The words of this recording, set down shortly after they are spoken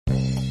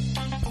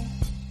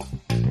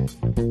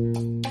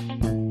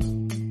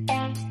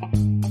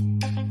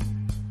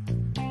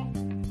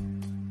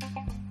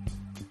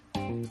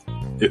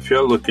If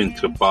you're looking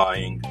to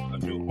buying a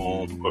new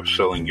home or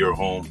selling your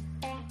home,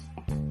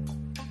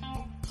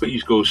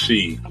 please go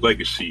see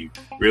Legacy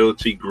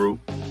Realty Group,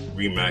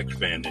 Remax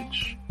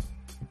Vantage,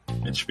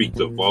 and speak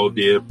to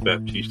Valdir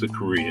Baptista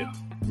Correa,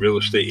 real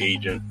estate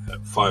agent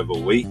at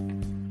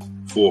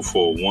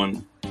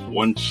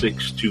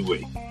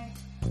 508-441-1628.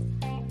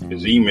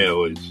 His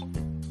email is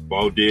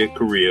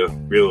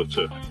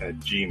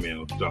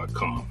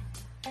valdircorrearealtor@gmail.com.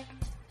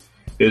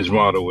 His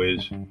motto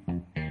is,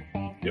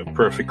 "Your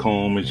perfect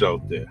home is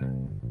out there.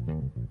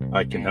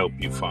 I can help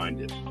you find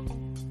it."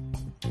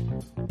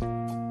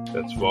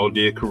 That's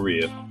Valdir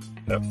Correa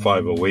at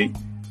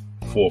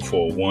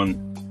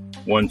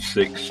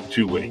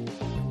 508-441-1628.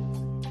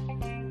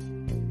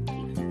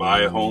 You can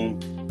buy a home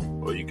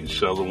or you can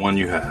sell the one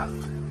you have.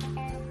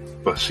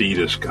 But see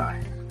this guy.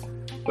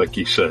 Like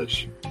he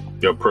says,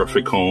 your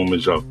perfect home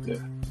is out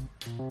there.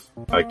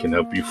 I can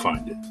help you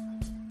find it.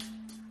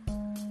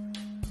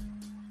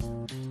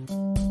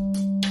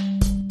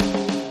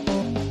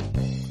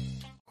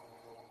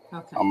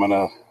 Okay.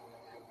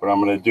 What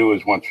I'm gonna do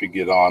is once we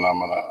get on, I'm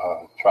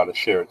gonna try to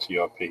share it to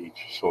your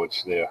page so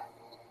it's there,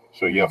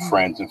 so your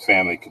friends and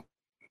family can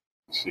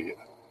see it.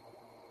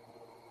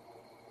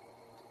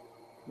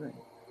 Right.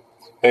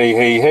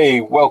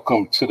 Hey!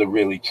 Welcome to the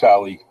Really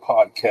Charlie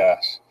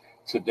podcast.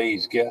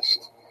 Today's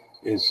guest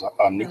is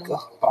Anika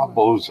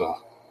Barboza.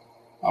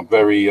 I'm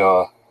very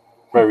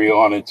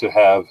honored to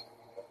have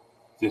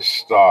this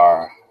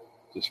star,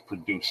 this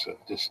producer,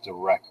 this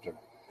director,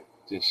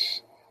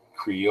 this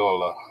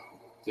Creola,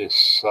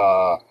 this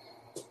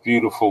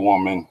beautiful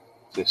woman.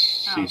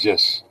 She's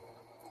just,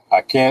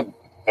 you can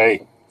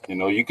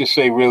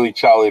say Really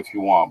Charlie if you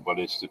want, but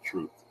it's the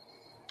truth.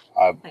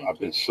 I've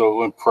been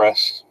so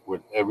impressed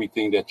with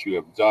everything that you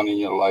have done in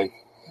your life.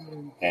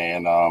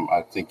 And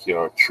I think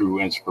you're a true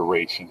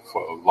inspiration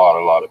for a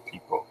lot of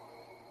people.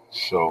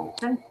 So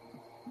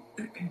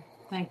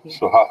thank you.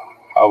 So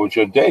how was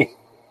your day?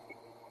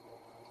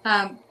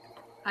 I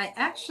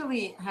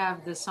actually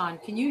have this on.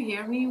 Can you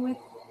hear me with?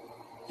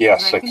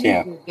 Yes, I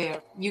can.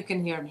 You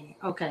can hear me.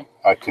 Okay.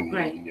 I can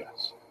hear you,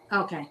 yes.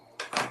 Okay.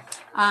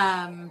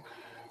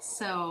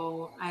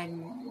 So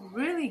I'm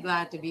really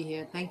glad to be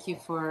here. Thank you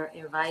for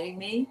inviting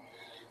me.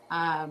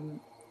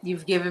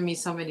 You've given me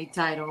so many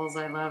titles.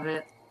 I love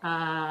it.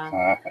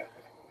 I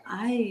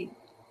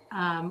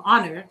am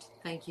honored.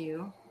 Thank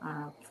you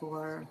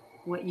for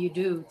what you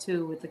do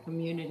too with the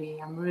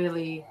community. I'm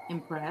really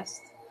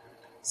impressed.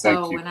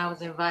 So when I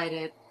was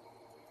invited,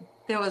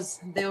 there was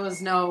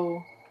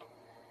no.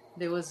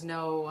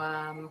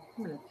 I'm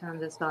going to turn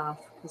this off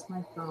because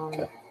my phone.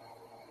 Okay.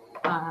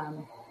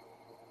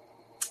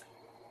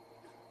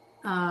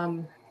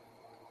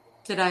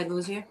 Did I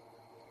lose you?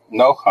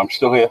 No, I'm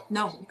still here.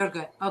 No, you're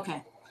good.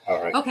 Okay. All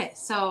right. Okay,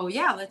 so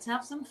yeah, let's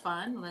have some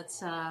fun.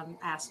 Let's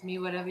ask me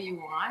whatever you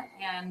want,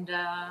 and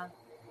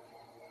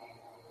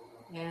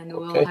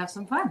we'll have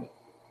some fun.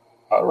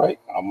 All right.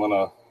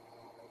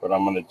 What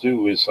I'm gonna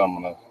do is I'm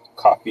gonna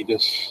copy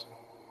this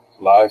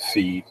live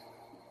feed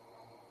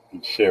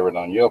and share it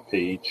on your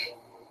page,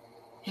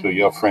 so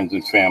your friends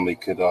and family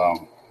could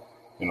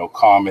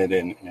comment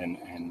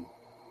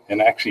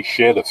and actually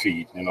share the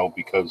feed.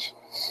 Because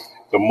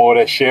the more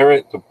that share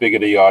it, the bigger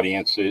the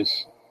audience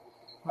is.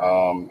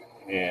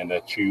 And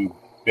that you've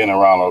been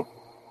around a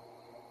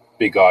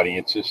big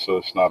audiences, so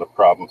it's not a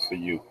problem for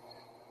you.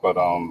 But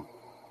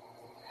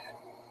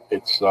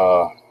it's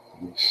let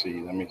me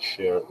see. Let me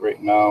share it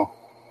right now.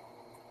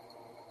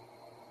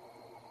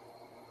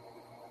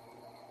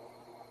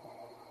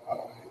 All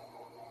right,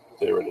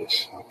 there it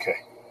is.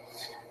 Okay,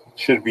 it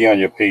should be on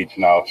your page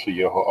now, so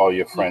all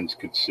your friends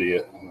could see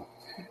it.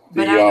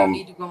 But I don't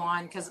need to go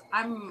on because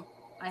I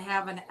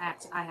have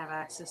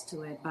access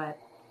to it, but.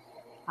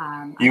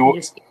 I can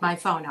just keep my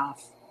phone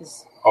off.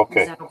 Is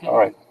that okay? All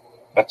right.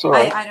 That's all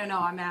right. I don't know.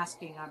 I'm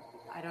asking. I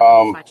don't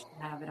know if I should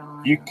have it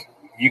on. You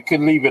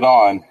can leave it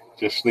on.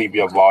 Just leave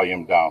your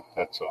volume down.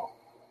 That's all.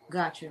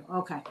 Got you.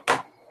 Okay.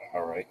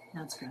 All right.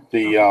 That's good.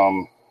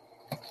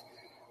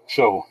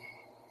 So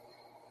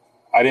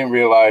I didn't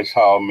realize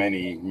how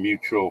many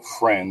mutual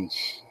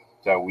friends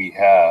that we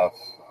have,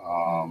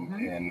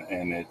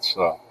 and it's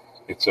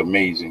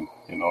amazing.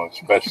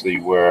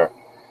 Especially where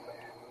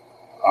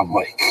I'm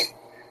like.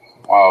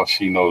 Wow,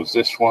 she knows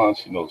this one.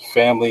 She knows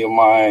family of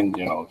mine.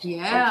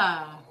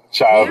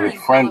 Childhood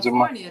friends of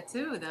mine. California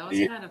too. That was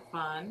kind of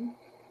fun.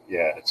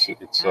 Yeah, it's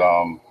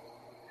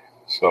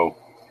So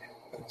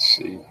let's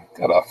see.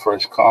 Got our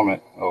first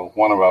comment.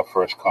 One of our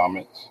first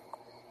comments,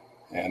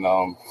 and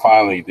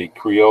finally the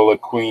Creola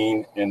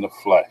Queen in the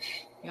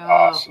flesh. Oh.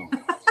 Awesome.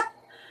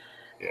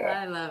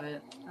 Yeah. I love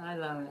it.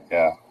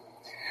 Yeah.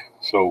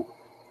 So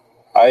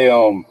I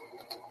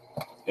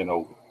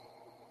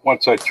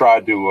once I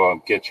tried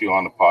to get you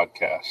on the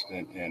podcast,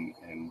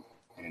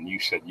 and you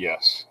said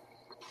yes,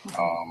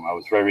 I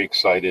was very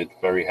excited,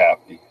 very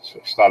happy. So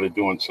I started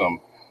doing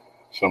some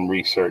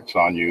research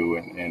on you,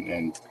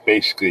 and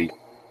basically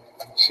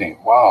saying,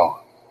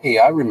 wow, hey,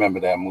 I remember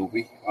that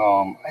movie.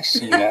 I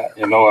seen that,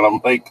 and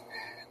I'm like,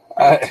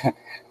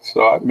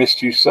 so I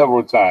missed you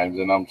several times,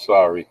 and I'm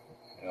sorry.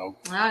 You know,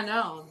 Oh,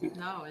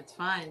 no, it's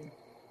fine.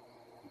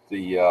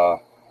 the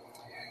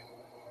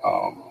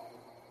um,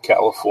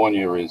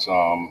 California is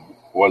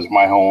was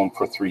my home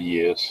for 3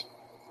 years.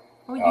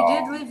 Oh, you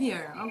did Um, live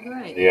here. Oh,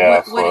 great.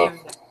 yeah, What for area?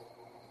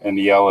 in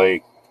the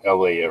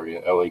LA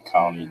area, LA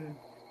County. Mm.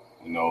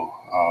 You know,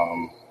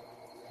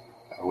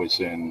 I was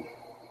in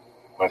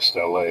West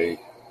LA,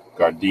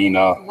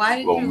 Gardena, Why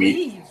did you Lomita.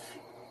 leave?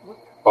 What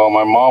Well,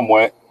 my mom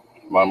went.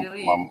 did My you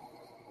leave? my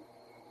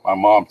my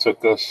mom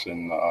took us,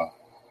 and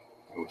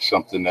it was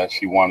something that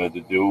she wanted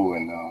to do,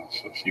 and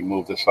so she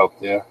moved us out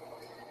there.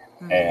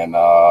 Mm. And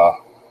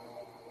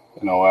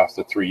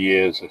after 3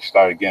 years, I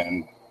started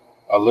getting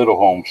a little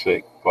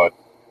homesick, but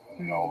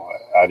Mm.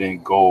 I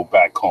didn't go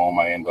back home.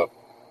 I ended up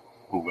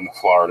moving to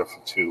Florida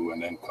for 2,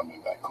 and then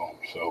coming back home.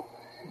 So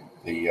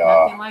the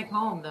Nothing like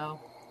home, though.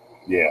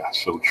 yeah,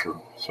 so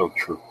true, so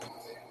true.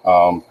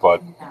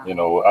 But Yeah.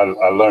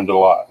 I learned a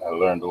lot. I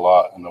learned a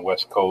lot on the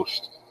West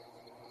Coast,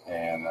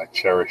 and I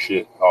cherish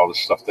it. All the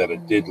stuff that I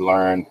did Mm.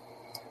 learn,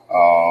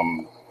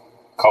 um,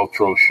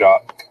 cultural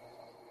shock.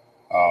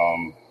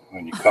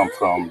 When you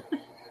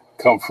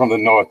come from the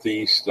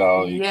Northeast,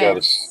 you got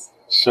Yes.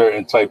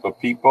 certain type of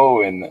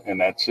people, and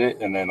that's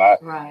it. And then I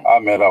Right. I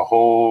met a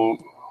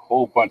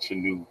whole bunch of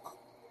new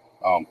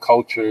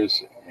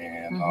cultures,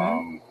 and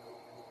Mm-hmm.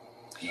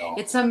 you know,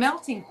 It's a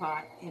melting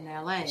pot in it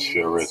LA.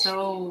 sure is.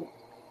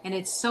 And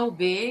it's so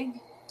big.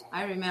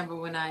 I remember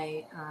when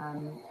I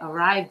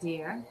arrived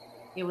here,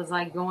 it was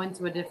like going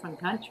to a different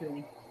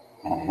country.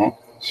 Hmm.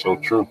 So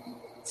Um, true.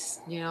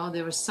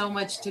 there was so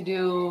much to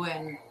do,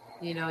 and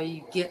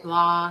you get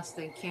lost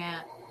and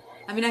can't.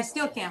 I mean, I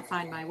still can't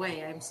find my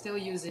way. I'm still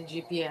using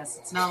GPS.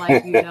 It's not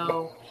like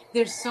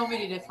there's so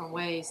many different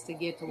ways to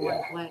get to one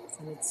Yeah. place,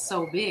 and it's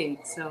so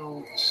big.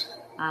 So,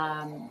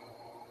 um,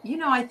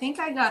 I think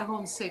I got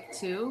homesick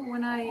too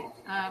when I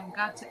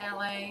got to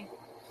LA,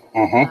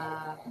 Hmm.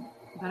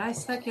 but I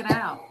stuck it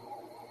out.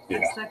 I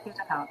Yeah. stuck it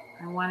out.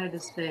 I wanted to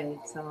stay.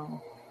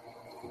 So,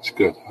 It's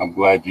good. I'm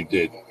glad you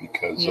did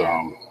because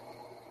yeah.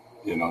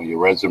 your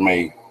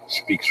resume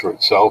speaks for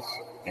itself,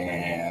 Hmm.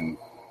 and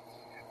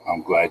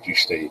I'm glad you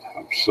stayed.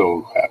 I'm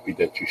so happy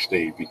that you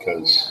stayed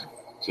because Yeah.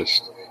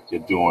 just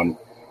you're doing,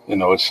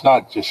 it's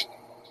not just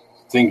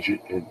things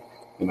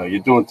you're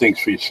doing things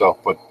for yourself,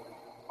 but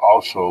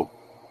also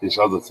there's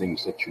other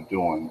things that you're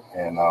doing,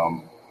 and Hmm.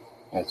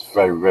 it's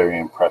very, very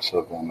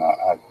impressive. And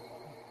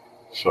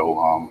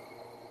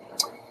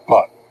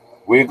but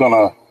we're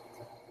gonna,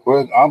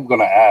 I'm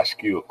gonna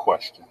ask you a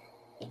question,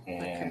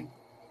 and Okay.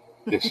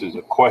 this is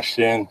a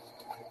question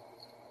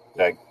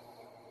that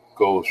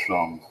goes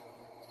from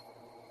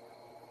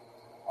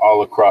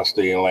all across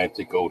the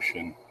Atlantic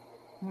Ocean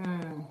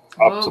Hmm.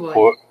 up Oh to boy.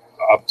 Port,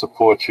 up to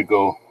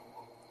Portugal,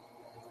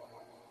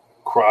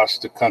 across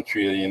the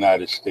country of the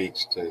United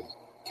States to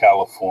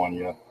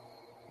California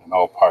and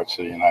all parts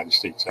of the United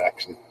States.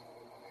 Actually,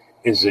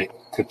 is it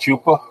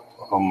Cachupa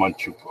or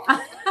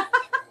Manchupa?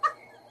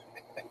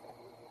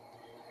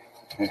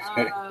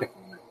 um,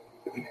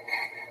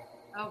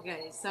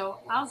 okay, so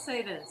I'll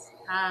say this.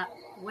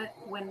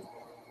 When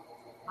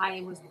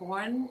I was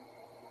born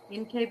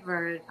in Cape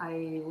Verde,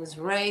 I was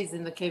raised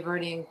in the Cape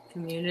Verdean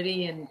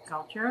community and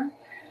culture.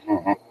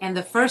 Hmm. And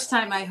the first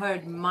time I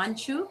heard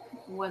Manchu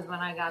was when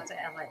I got to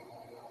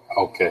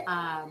Okay.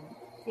 LA.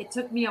 It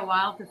took me a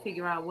while to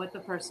figure out what the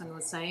person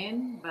was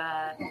saying,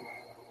 but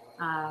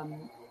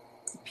um,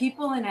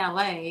 people in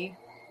LA,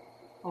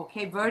 or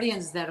Cape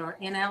Verdeans that are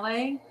in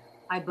LA,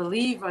 I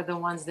believe are the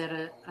ones that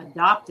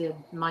adopted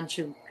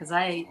Manchu because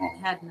I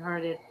hadn't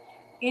heard it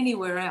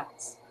anywhere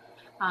else.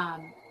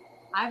 Um,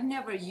 I've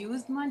never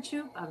used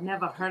Manchu. I've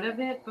never heard of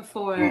it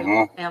before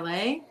Hmm.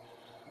 LA.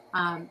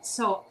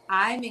 So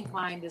I'm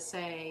inclined to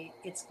say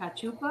it's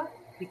cachupa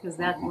because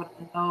that's Hmm. what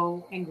I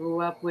know and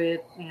grew up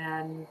with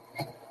and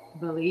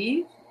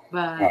believe.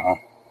 But Uh-huh.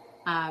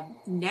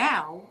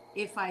 now,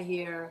 if I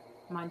hear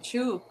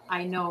Manchu,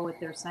 I know what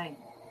they're saying.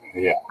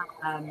 Yeah.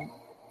 Um,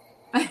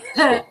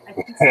 So. I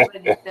think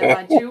somebody said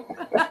Manchu.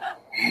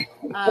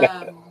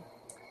 um,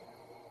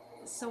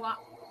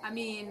 I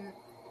mean,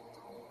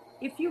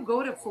 if you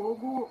go to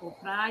Fogo or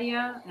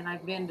Praia, and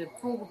I've been to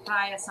Fogo,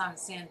 Praia, San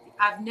Vicente,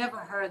 I've never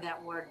heard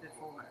that word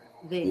before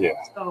there. Yeah.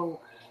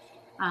 So,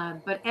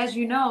 but as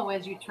you know,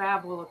 as you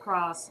travel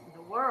across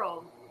the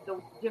world,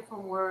 the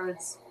different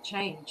words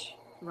change,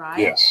 right?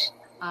 Yes.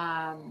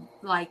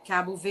 Like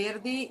Cabo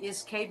Verde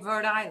is Cape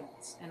Verde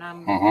Islands, and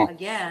I'm Hmm.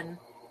 again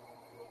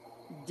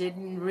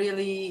didn't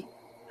really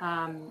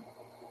um,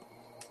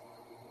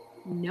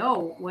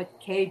 know what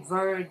Cape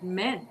Verde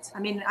meant. I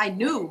mean, I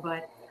knew,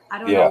 but I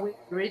don't know Yeah. where it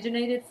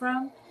originated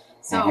from.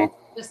 Hmm. So,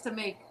 just to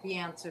make the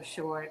answer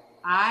short,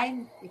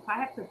 if I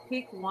have to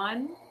pick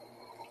one,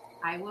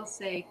 I will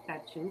say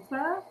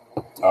Cachupa,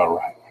 All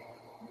right.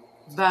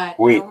 but I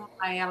We don't want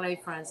my LA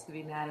friends to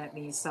be mad at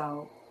me.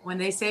 So when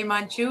they say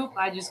Manchup,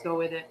 I just go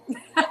with it.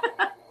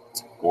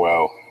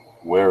 well,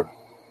 we're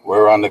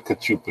we're on the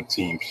Cachupa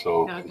team,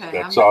 so Okay,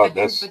 that's I'm all.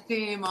 the Cachupa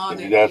team on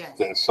it.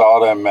 That's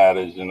all that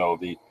matters.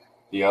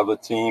 The other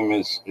team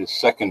is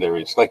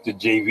secondary. It's like the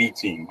JV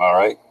team. All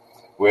right,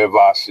 we're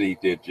varsity,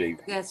 they're JV.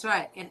 That's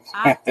right. And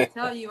I have to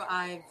tell you,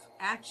 I've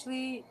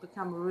actually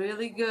become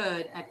really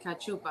good at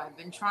Cachupa. I've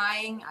been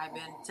trying. I've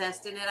been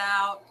testing it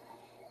out,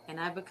 and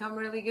I've become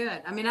really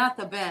good. I mean, not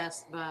the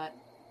best, but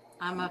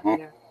I'm up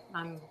there.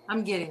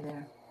 I'm getting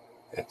there.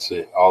 That's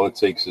it. All it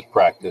takes is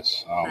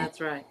practice. That's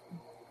right.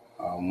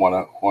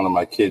 One of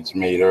my kids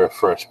made her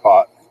first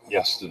pot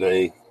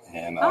yesterday,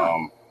 and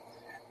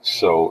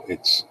so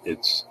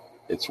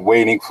it's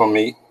waiting for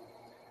me.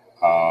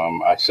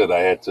 I said I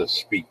had to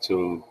speak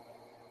to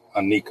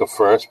Anika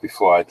first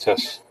before I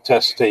taste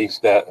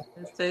that.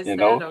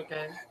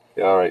 Okay.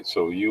 All right.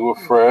 So you were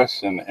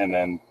first, and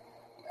then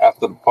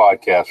after the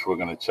podcast, we're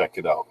gonna check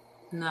it out.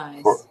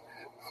 Nice.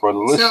 For the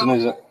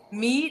listeners, so,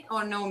 meat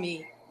or no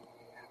meat?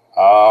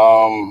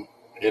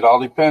 It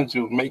all depends.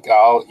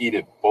 I'll eat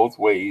it both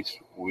ways.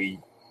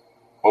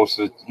 Most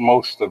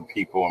of the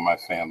people in my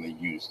family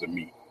use the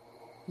meat.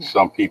 Yeah.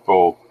 Some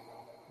people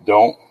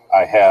don't.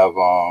 I have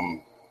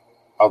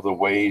other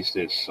ways.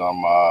 There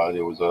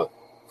was a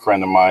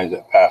friend of mine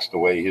that passed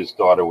away. His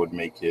daughter would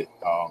make it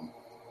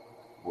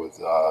with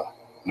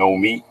no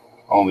meat,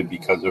 only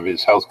because of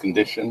his health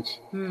conditions.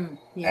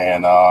 Yeah.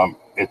 And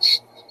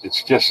it's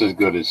just as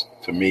good as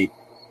to me.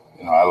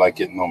 I like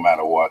it no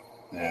matter what.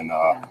 And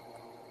yeah.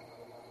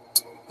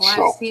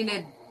 Well, I've seen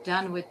it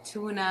done with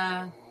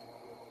tuna,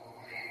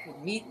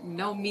 meat,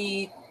 no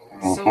meat,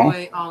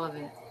 soy, all of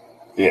it.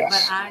 Yes.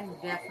 But I'm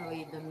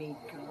definitely the meat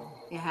girl.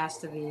 It has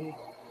to be.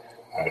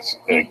 That's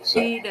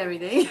eat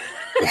everything.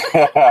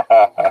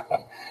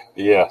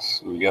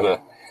 Yes, we gotta.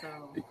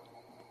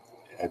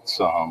 It's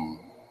I'm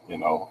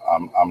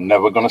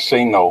never gonna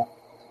say no,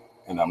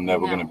 and I'm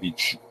never gonna be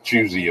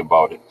choosy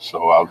about it.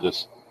 So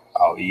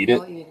I'll eat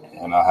it,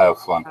 and I'll have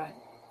fun. Right.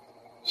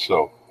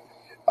 So,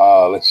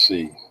 let's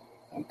see.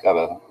 I got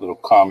a little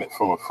comment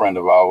from a friend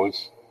of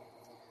ours.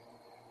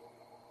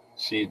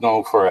 She's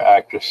known for her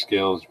actress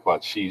skills,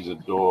 but she's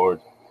adored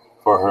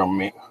for her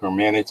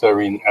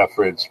humanitarian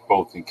efforts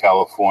both in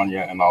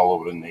California and all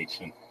over the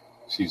nation.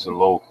 She's a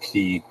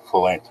low-key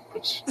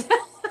philanthropist.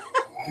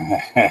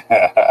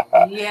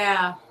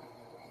 Yeah.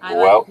 I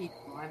like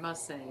people, I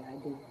must say. I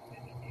do.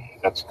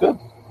 That's good.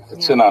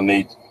 It's in our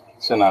nature.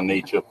 It's in our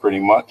nature, pretty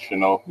much.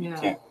 You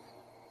can't.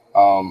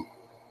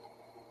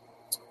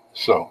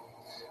 So,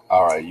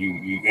 all right.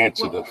 You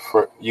answered the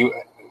first.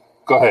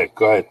 Go ahead.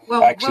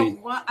 Well, actually,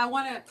 I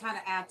want to kind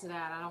of add to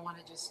that. I don't want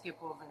to just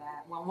skip over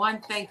that. Well, one,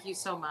 thank you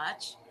so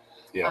much.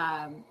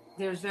 Yeah.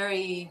 There's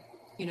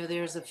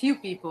there's a few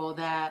people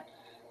that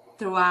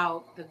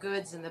throughout the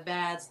goods and the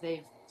bads,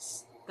 they've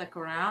stuck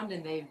around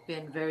and they've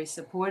been very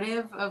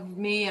supportive of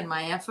me and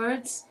my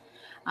efforts.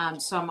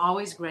 So I'm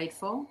always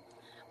grateful.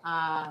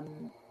 I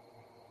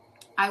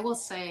will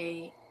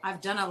say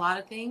I've done a lot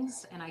of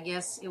things, and I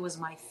guess it was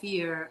my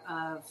fear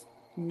of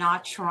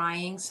not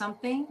trying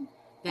something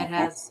that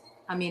has.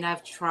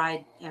 I've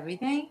tried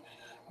everything,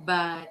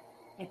 but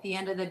at the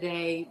end of the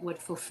day,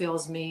 what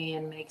fulfills me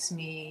and makes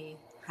me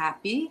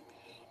happy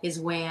is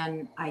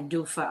when I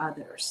do for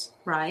others,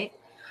 right?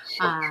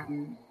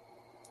 And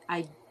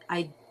I've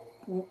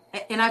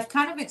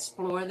kind of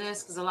explored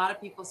this because a lot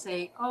of people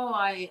say, oh,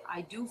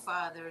 I do for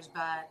others,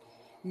 but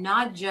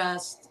not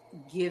just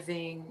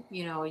giving,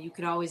 you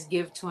could always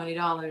give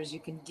 $20, you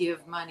can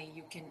give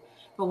money,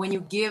 but when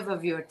you give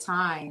of your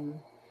time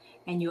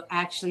and you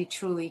actually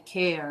truly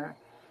care,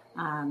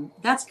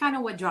 that's kind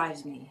of what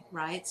drives me,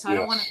 right? So I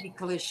don't want to be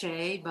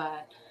cliche,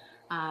 but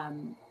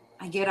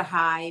I get a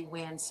high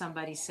when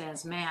somebody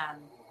says, man,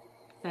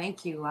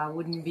 thank you. I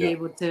wouldn't be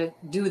able to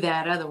do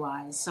that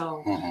otherwise.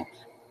 So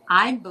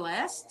I'm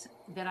blessed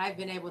that I've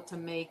been able to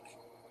make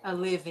a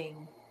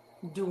living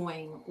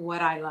doing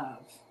what I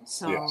love.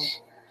 So,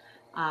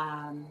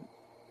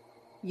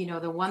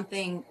 the one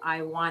thing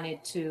I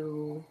wanted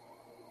to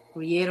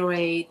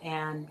reiterate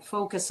and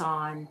focus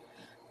on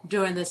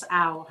during this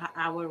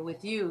hour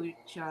with you,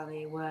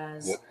 Charlie,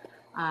 was,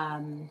 I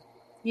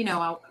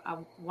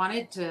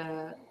wanted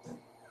to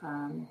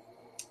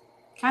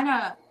kind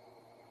of,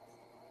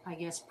 I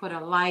guess, put a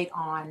light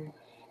on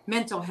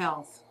mental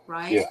health,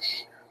 right?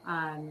 Yes.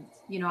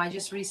 I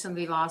just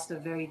recently lost a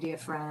very dear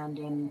friend,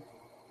 and,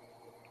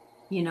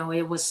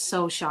 it was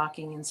so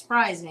shocking and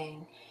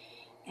surprising.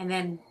 And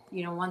then,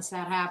 once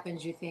that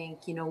happens, you think,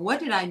 what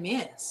did I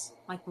miss?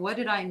 Like, what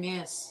did I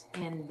miss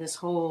in this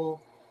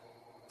whole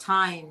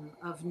time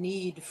of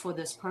need for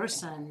this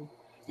person?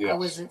 Yes. I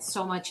was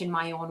so much in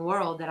my own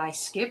world that I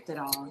skipped it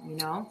all,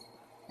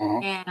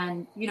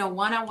 And,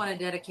 one, I want to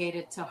dedicate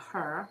it to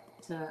her,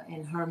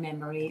 in her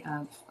memory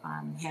of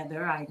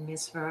Heather. I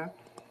miss her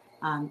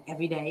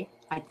every day.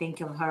 I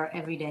think of her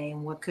every day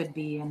and what could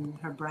be in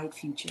her bright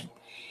future.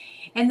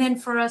 And then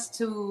for us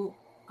to,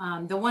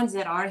 the ones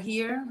that are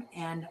here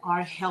and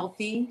are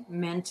healthy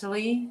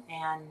mentally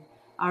and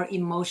our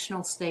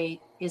emotional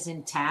state is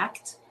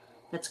intact,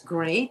 that's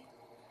great.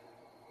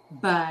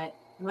 But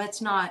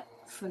let's not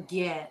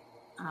forget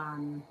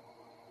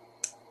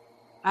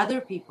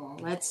other people.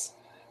 Let's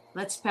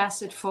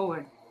pass it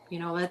forward.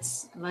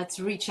 Let's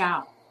reach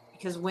out,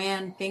 because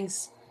when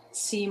things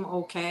seem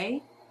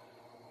okay,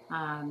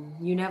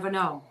 you never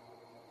know.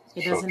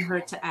 It So doesn't true.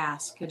 hurt to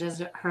ask. It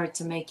doesn't hurt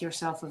to make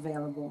yourself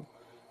available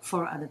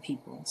for other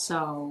people.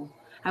 So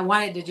I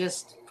wanted to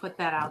just put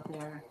that out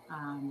there,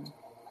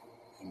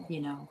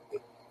 you know,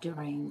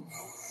 during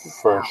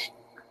this hour. First,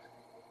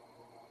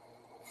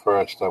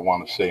 first, I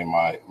want to say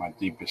my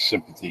deepest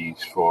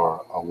sympathies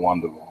for a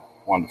wonderful,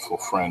 wonderful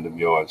friend of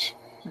yours.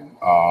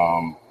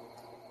 Um,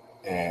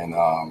 and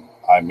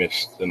I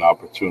missed an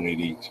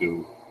opportunity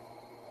to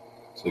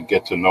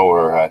get to know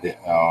her.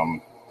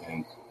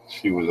 And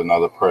she was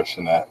another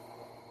person that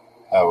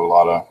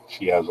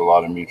she has a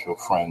lot of mutual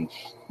friends,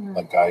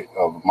 like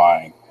of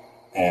mine.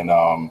 And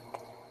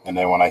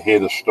then when I hear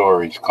the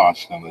stories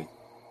constantly,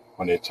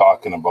 when they're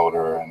talking about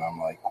her, and I'm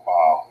like,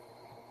 wow,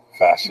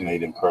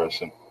 fascinating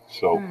person.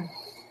 So,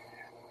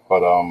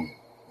 but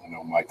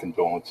my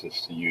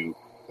condolences to you,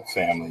 the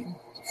family,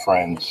 the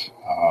friends,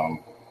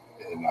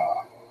 and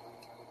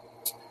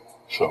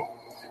so.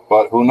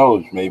 But who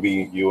knows?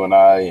 Maybe you and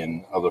I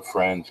and other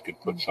friends could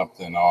put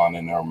something on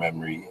in her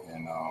memory,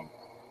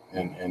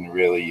 and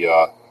really,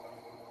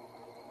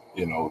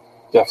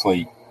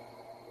 definitely,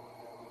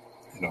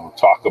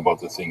 talk about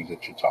the things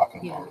that you're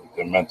talking about,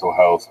 the mental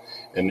health,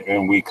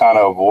 and we kind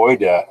of avoid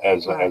that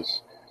as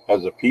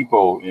a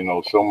people.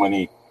 So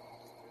many.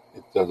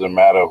 It doesn't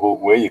matter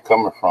where you're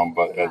coming from,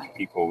 but as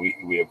people,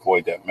 we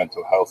avoid that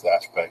mental health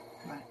aspect.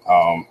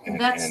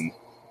 And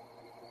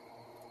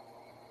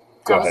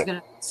go I was ahead. going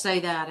to say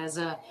that as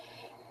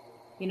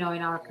in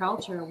our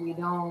culture, we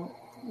don't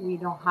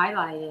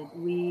highlight it.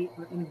 We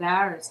are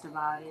embarrassed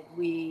about it.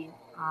 We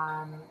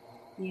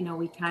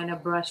kind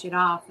of brush it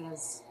off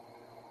as,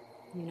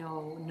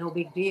 no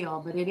big deal,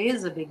 but it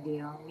is a big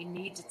deal. We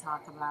need to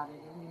talk about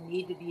it, and we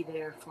need to be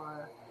there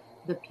for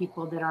the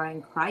people that are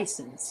in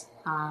crisis.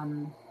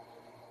 And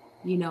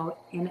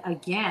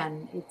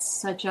again, it's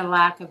such a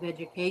lack of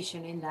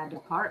education in that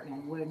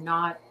department. We're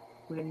not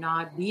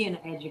being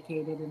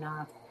educated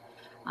enough,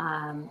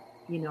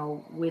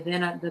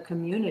 within the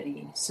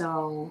community.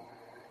 So,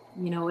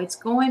 it's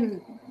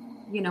going,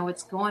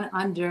 it's going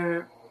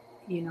under,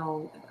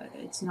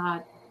 it's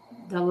not,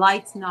 the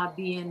light's not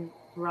being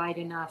bright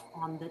enough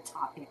on the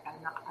topic.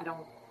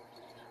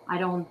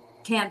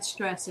 Can't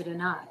stress it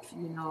enough.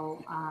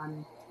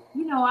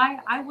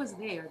 I was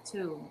there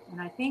too. And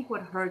I think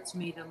what hurts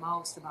me the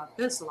most about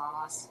this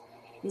loss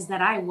is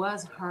that I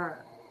was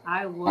her.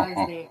 I was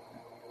there.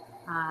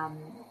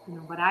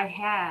 But I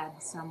had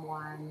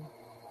someone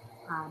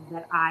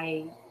that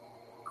I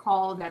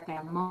called at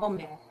that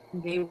moment,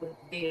 and they were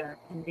there,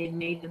 and they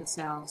made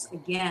themselves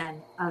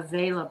again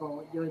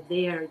available. You're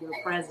there,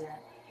 you're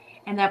present.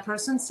 And that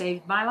person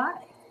saved my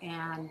life.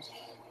 And,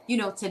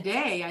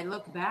 today I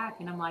look back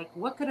and I'm like,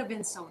 what could have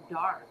been so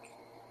dark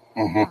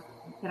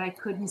that I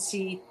couldn't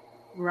see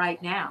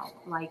right now?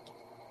 Like,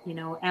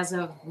 as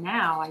of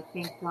now, I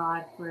thank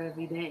God for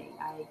every day.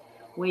 I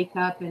wake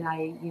up and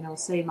I,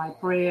 say my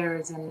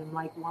prayers, and I'm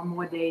like, one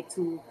more day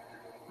to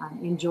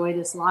enjoy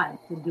this life,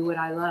 to do what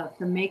I love,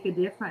 to make a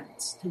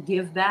difference, to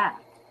give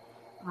back.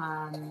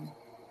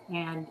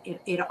 And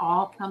it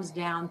all comes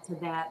down to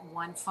that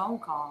one phone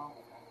call.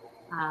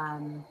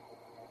 And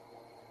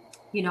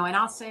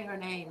I'll say her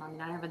name. I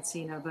mean, I haven't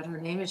seen her, but her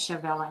name is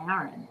Chevelle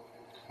Aaron.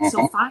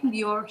 So find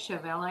your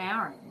Chevelle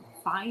Aaron.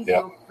 Find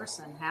your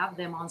person. Have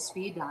them on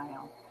speed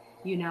dial.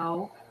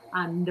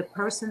 The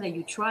person that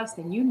you trust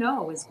and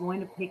is going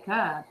to pick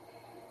up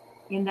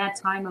in that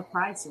time of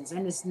crisis,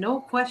 and it's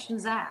no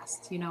questions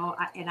asked.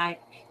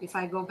 If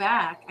I go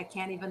back, I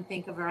can't even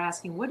think of her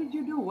asking, what did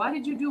you do, why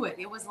did you do it?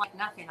 It was like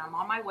nothing. I'm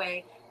on my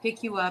way,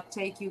 pick you up,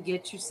 take you,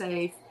 get you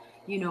safe,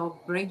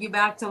 bring you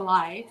back to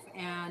life,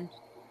 and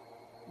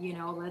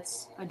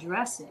let's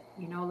address it.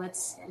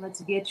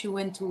 Let's get you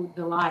into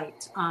the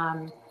light.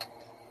 And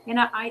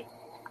I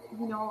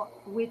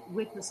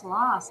with this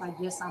loss,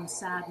 I'm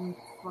saddened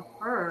for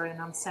her,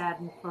 and I'm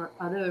saddened for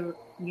other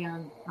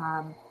young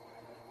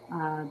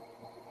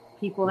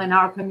people in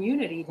our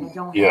community that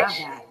don't have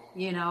that,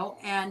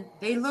 and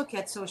they look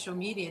at social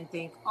media and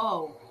think,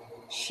 oh,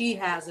 she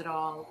has it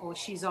all, or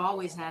she's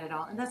always had it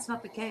all. And that's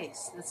not the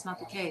case.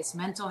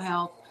 Mental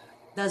health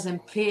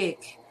doesn't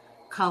pick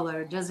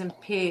color,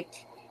 doesn't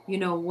pick,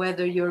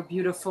 whether you're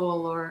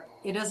beautiful, or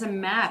it doesn't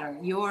matter.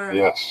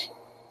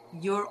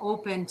 You're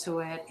open to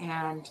it.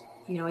 And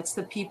it's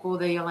the people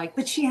that you're like,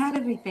 but she had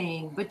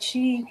everything, but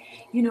she,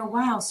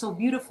 wow, so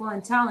beautiful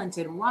and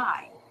talented.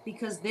 Why?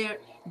 Because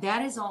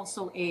that is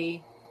also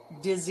a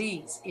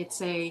disease.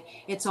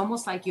 It's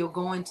almost like you're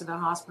going to the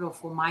hospital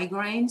for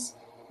migraines.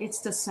 It's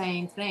the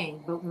same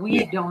thing, but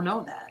we don't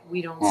know that.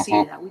 We don't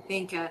see that. We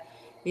think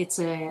it's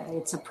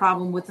a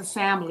problem with the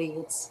family.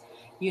 It's,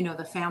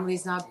 the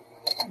family's not,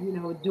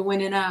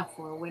 doing enough,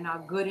 or we're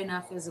not good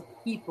enough as a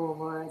people,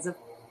 or as a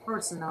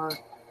person, or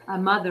a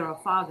mother or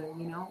father,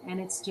 and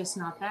it's just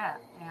not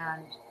that.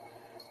 And,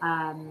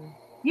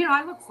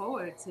 I look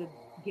forward to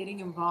getting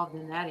involved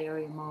in that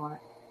area more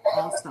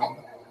also,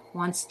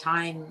 once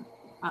time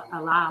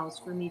allows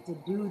for me to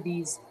do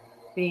these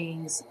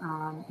things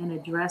and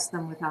address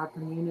them with our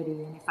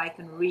community. And if I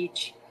can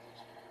reach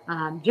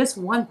just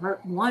one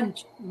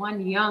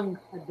young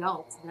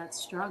adult that's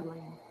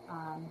struggling,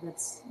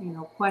 that's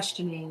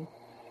questioning,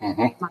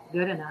 Mm-hmm. am I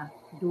good enough?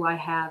 Do I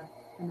have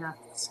enough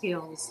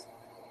skills?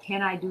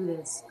 Can I do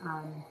this?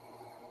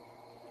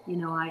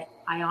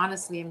 I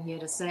honestly am here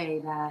to say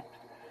that,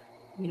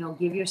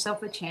 give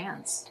yourself a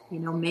chance,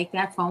 make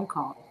that phone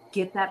call,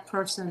 get that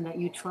person that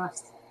you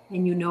trust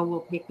and will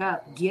pick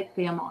up, get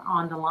them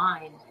on the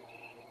line,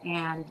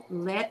 and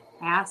let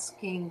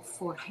asking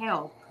for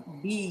help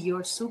be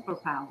your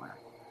superpower.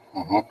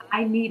 Mm-hmm.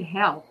 I need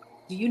help.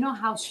 Do you know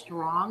how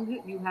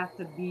strong you have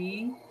to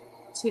be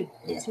to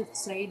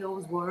say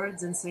those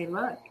words and say,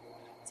 look,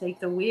 take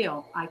the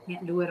wheel. I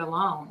can't do it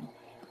alone.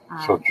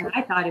 So And true.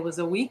 I thought it was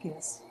a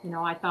weakness.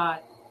 I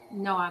thought,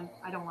 no, I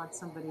don't want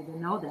somebody to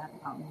know that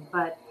about me,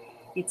 but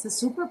it's a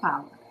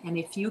superpower. And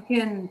if you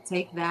can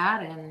take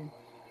that and,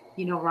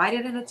 write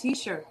it in a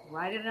t-shirt,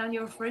 write it on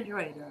your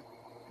refrigerator,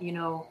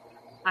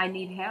 I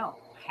need help,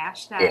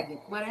 hashtag it,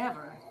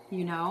 whatever,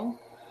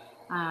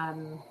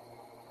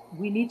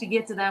 we need to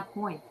get to that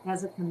point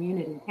as a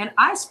community. And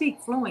I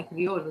speak fluent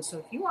Criollo, so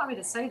if you want me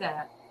to say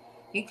that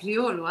in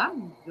Criollo,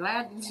 I'm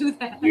glad to do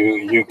that.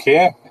 You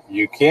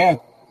can.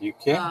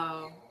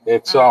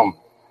 It's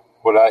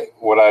what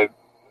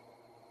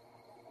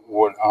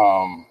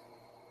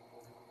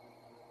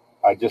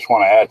I just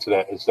want to add to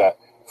that is that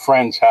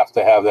friends have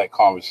to have that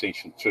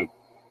conversation too.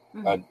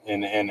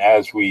 Mm-hmm. And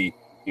as we,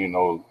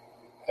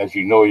 as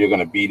you're going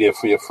to be there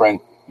for your friend,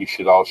 you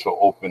should also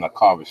open a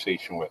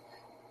conversation with,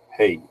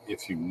 hey,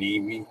 if you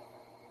need me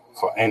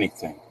for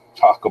anything,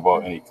 talk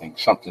about anything,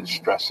 something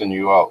stressing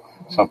you out,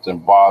 something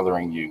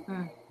bothering you,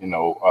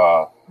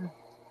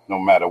 no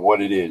matter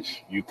what it is,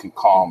 you can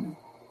call me.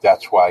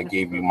 That's why I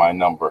gave you my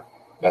number.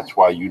 That's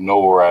why you know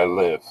where I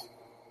live.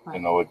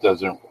 It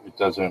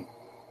doesn't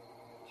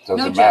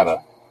matter.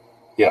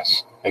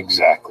 Yes,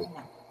 exactly.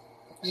 Yeah.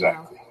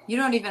 Exactly. You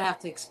don't even have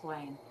to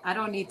explain. I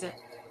don't need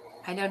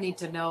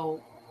to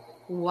know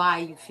why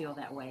you feel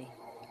that way.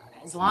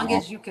 As long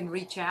as you can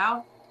reach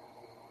out,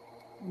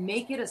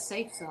 make it a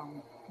safe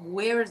zone.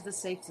 Where is the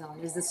safe zone?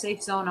 Is the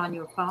safe zone on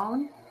your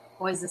phone?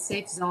 Or is the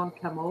safe zone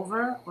come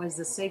over? Or is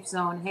the safe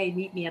zone, hey,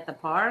 meet me at the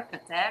park, a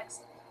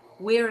text?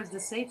 Where is the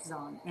safe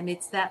zone? And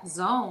it's that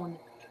zone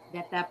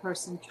that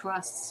person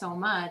trusts so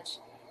much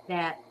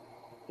that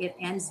it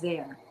ends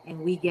there and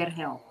we get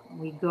help.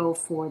 We go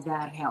for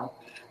that help.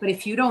 But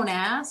if you don't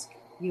ask,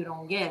 you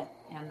don't get.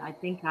 And I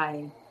think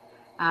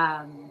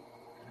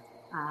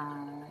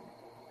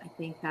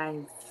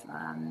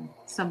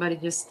somebody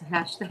just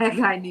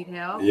hashtag I need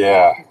help.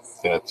 Yeah,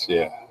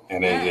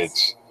 and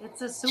it's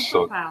a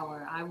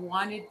superpower. I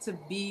wanted to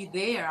be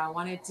there. I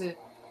wanted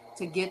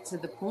to get to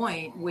the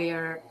point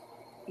where,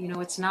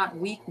 it's not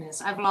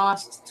weakness. I've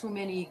lost too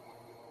many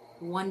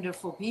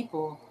wonderful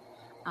people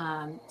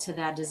to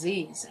that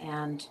disease.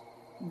 And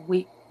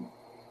we,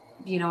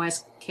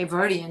 as Cape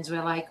Verdeans,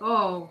 we're like,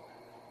 oh,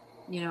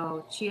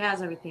 she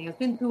has everything. Eu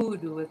tenho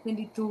tudo,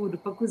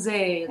 para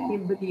cozer, eu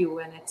tenho brilho.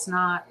 And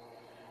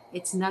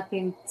it's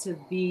nothing to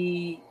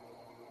be,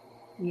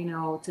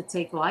 to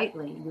take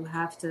lightly. You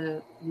have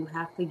to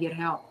get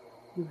help.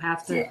 You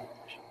have to. Yeah.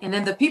 And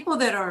then the people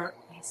that are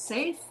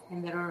safe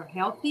and that are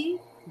healthy,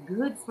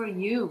 good for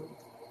you.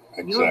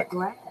 Exactly. You're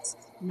blessed.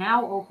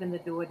 Now open the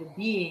door to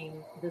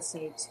being the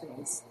safe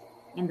space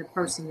and the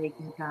person they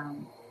can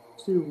come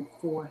to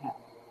for help.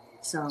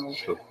 So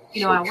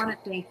I want to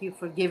thank you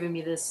for giving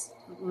me this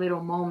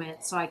little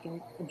moment so I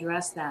can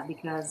address that,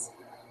 because,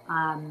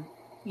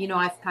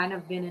 I've kind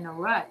of been in a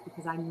rut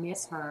because I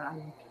miss her.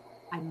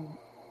 I'm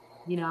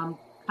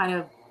kind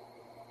of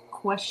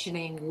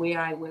questioning where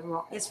I went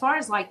wrong. As far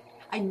as like,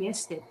 I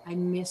missed it. I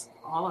missed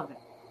all of it.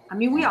 I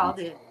mean, we all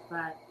did,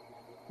 but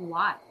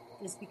why?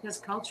 It's because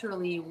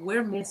culturally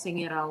we're missing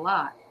it a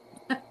lot.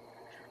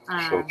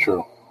 So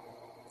true.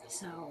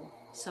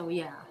 So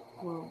yeah,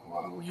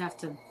 we have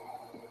to,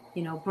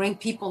 bring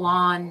people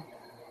on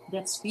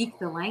that speak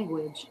the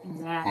language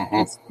and that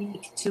can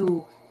speak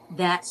to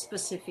that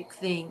specific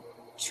thing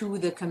to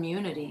the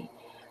community.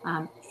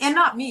 And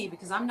not me,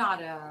 because I'm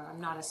not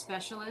a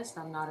specialist.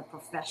 I'm not a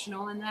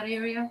professional in that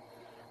area.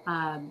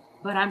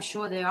 But I'm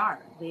sure they are,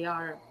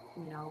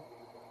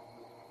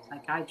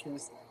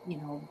 psychiatrists,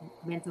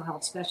 mental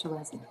health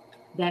specialists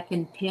that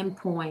can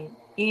pinpoint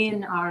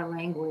in our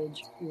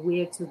language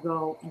where to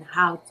go and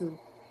how to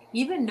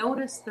even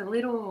notice the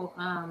little,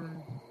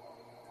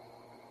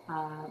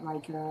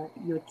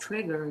 your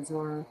triggers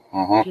or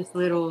just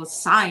little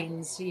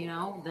signs,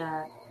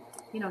 that,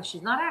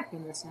 she's not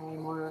acting the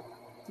same, or,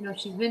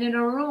 she's been in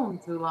her room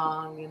too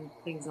long and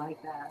things like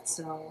that.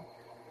 So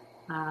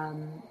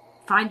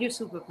find your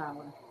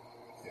superpower.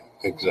 Yeah,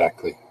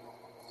 exactly.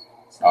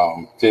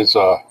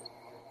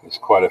 There's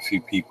quite a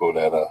few people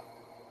that are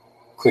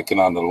clicking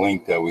on the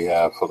link that we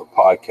have for the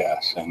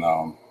podcast. And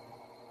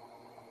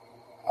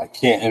I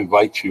can't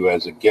invite you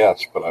as a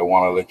guest, but I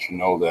want to let you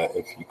know that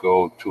if you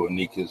go to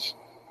Anika's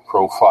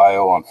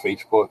profile on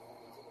Facebook,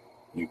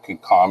 You can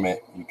comment.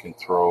 You can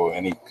throw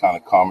any kind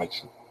of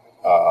comments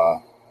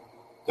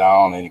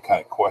down, any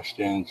kind of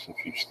questions. If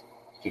you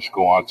just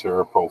go onto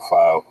her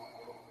profile,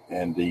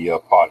 and the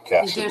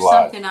podcast is there is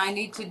live. Something I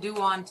need to do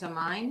onto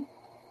mine?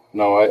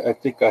 No, I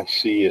think I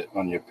see it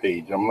on your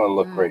page. I'm gonna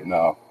look right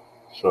now.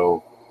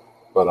 So,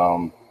 but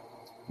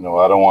no,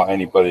 I don't want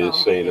anybody to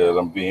say that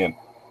I'm being.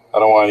 I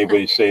don't want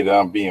anybody to say that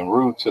I'm being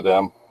rude to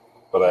them.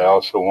 But I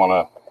also want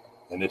to,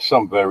 and there's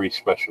some very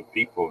special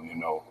people.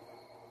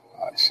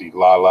 I see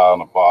Lala on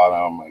the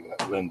bottom. I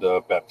got Linda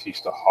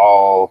Baptista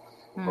Hall,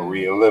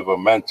 Maria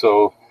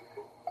Livamento.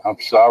 I'm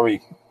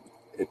sorry,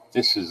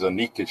 this is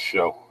Anika's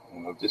show.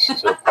 This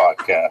is her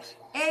podcast.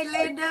 Hey,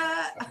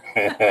 Linda.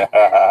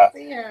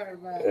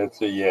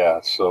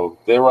 So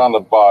they're on the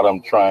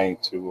bottom trying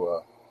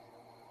to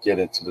get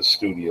into the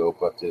studio,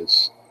 but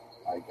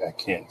I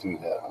can't do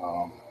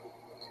that.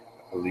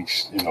 At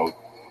least,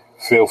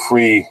 feel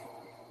free,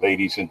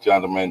 ladies and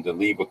gentlemen, to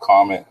leave a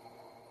comment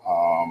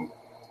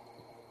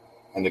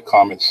in the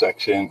comment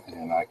section,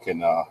 and I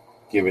can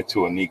give it to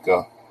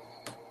Anika.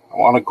 I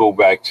want to go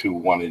back to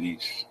one of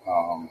these,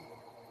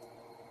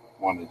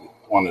 one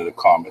of the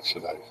comments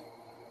that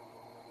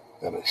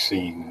I've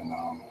seen,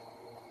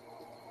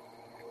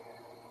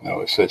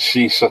 and it says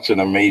she's such an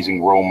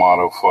amazing role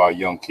model for our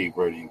young Cape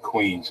Verdean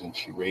queens, and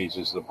she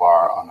raises the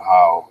bar on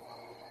how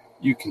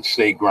you can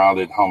stay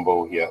grounded,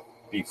 humble, yet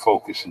be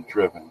focused and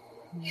driven.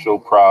 So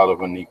proud of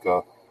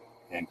Anika,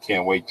 and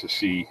can't wait to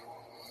see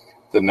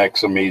the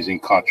next amazing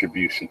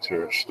contribution to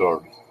her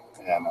story.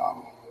 And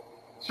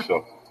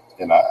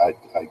and I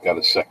got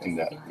to second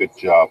that. Good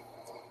job.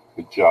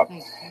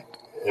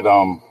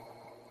 And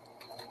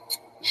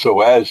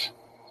so as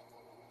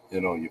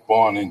you're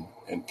born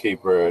in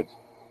Cape Verde,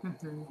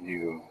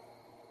 your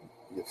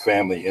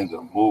family ends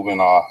up moving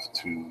off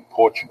to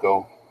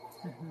Portugal.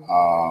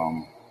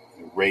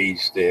 You're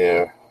raised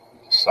there.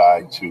 You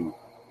decide to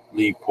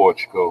leave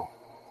Portugal,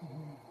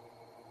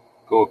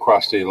 go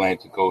across the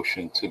Atlantic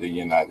Ocean to the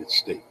United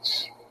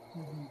States.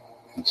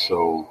 And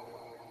so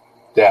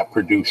that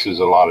produces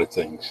a lot of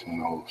things,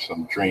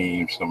 some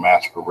dreams, some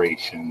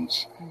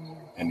aspirations,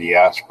 and the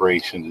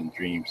aspirations and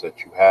dreams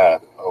that you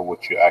had are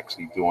what you're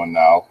actually doing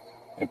now,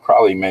 and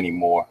probably many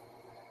more.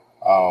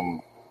 I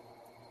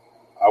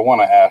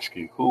want to ask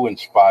you, who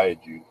inspired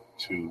you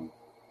to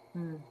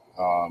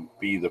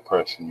be the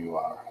person you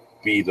are,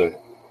 be the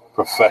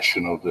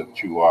professional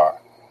that you are,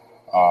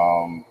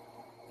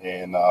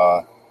 and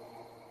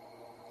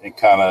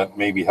kind of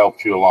maybe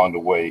helped you along the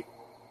way?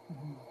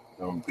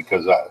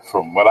 Because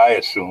from what I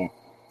assume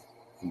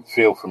and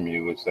feel from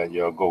you is that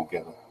you're a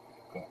go-getter.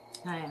 Okay.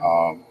 I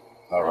am.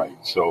 All right.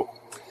 So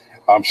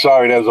I'm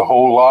sorry, that was a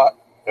whole lot.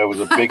 That was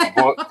a big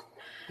book.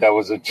 That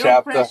was a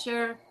chapter. No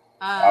pressure.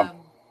 I'm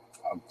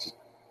just...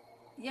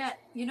 Yeah,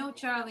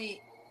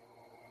 Charlie,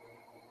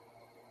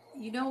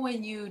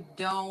 when you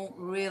don't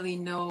really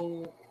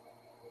know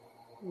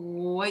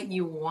what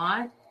you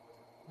want,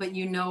 but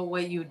you know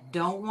what you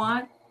don't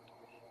want,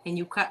 and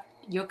you're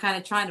kind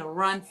of trying to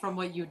run from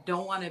what you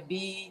don't want to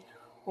be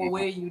or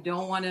where you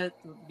don't want to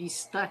be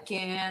stuck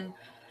in.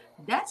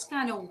 That's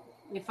kind of,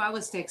 if I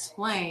was to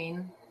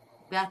explain,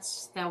 that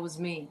was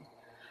me.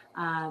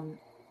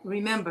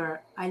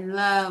 Remember, I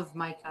love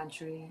my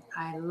country.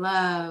 I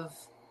love,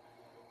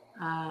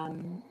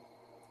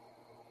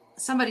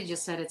 somebody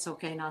just said it's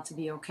okay not to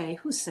be okay.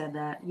 Who said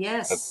that?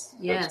 Yes.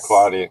 That's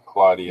Claudia.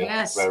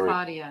 Yes,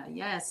 Claudia.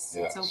 Yes,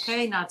 it's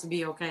okay not to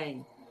be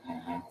okay.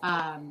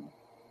 I'm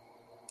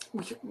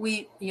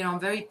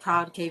very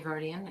proud Cape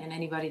Verdean, and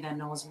anybody that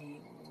knows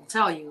me will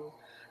tell you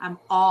I'm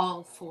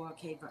all for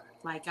Cape Verde.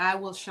 Like, I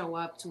will show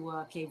up to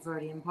a Cape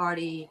Verdean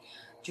party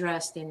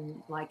dressed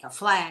in like a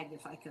flag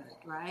if I could,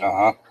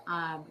 right?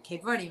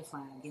 Cape Verdean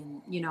flag,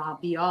 and I'll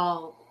be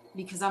all,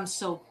 because I'm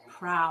so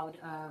proud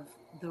of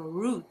the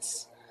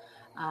roots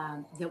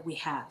that we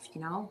have,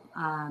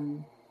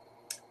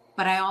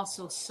 but I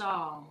also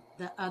saw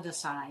the other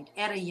side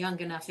at a young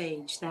enough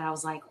age that I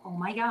was like, oh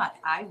my God,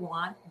 I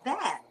want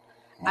that.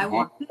 I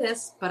want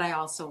this, but I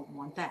also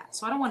want that.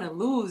 So I don't want to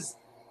lose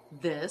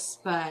this,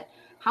 but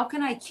how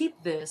can I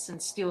keep this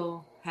and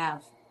still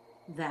have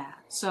that?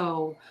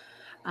 So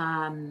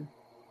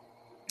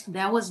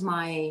that was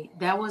my,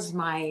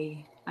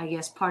 I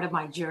guess, part of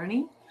my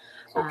journey.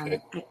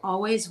 I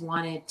always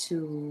wanted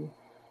to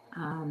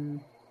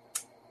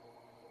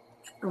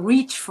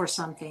reach for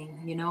something,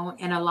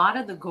 and a lot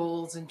of the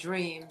goals and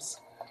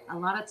dreams, a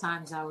lot of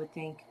times I would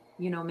think,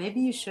 maybe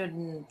you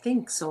shouldn't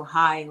think so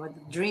high or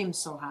dream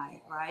so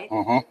high, right?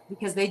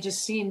 Because they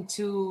just seem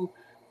too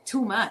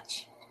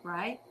much,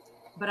 right?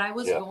 But I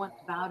was going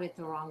about it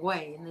the wrong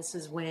way. And this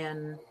is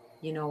when,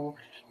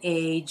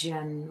 age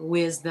and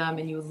wisdom,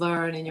 and you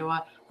learn, and you're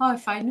like, oh,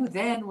 if I knew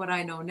then what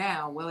I know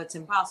now, well, it's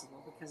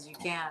impossible, because you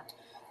can't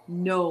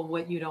know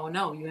what you don't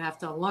know. You have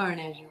to learn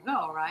as you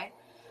go, right?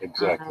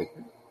 Exactly.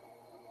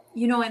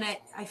 And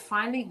I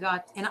finally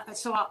got, and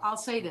so I'll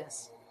say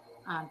this.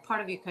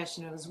 Part of your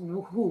question was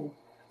who.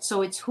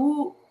 So it's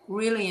who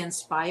really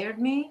inspired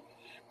me,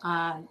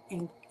 and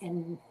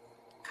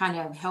kind kind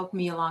of helped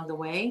me along the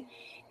way,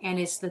 and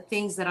it's the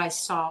things that I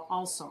saw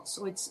also.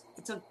 So it's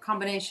a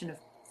combination of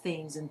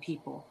things and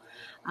people.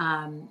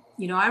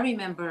 I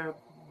remember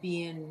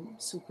being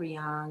super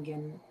young,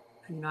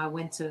 and I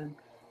went to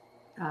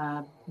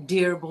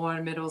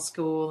Dearborn Middle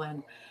School,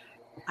 and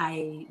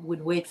I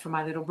would wait for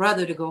my little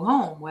brother to go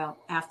home. Well,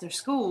 after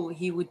school,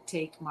 he would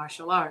take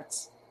martial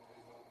arts,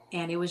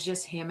 and it was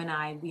just him and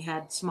I. We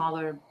had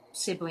smaller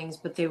siblings,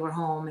 but they were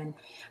home, and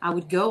I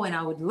would go and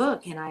I would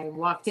look, and I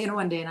walked in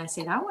one day and I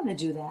said, I want to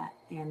do that.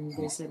 And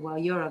they said, well,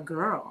 you're a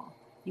girl.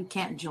 You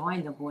can't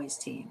join the boys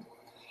team.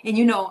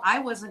 And, I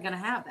wasn't going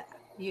to have that,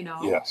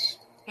 Yes.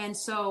 And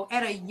so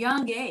at a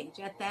young age,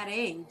 at that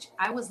age,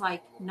 I was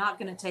like, not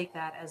going to take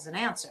that as an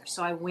answer.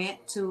 So I went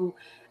to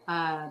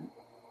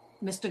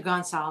Mr.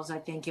 Gonsalves, I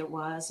think it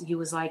was. He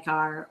was like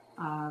our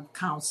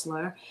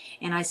counselor,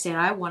 and I said,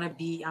 I want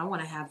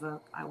to have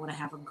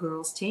a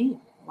girls'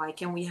 team. Why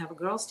can't we have a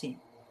girls' team?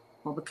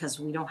 Well, because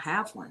we don't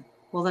have one.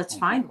 Well, let's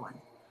find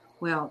one.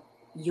 Well,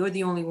 you're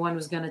the only one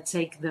who's going to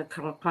take the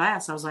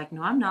class. I was like,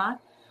 no, I'm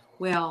not.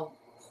 Well,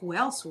 who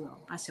else will?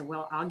 I said,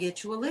 well, I'll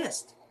get you a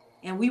list.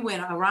 And we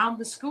went around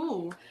the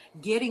school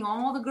getting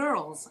all the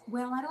girls.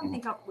 Well, I don't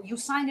think you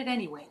signed it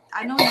anyway.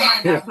 I know you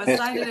might not, but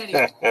sign it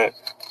anyway.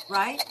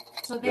 Right?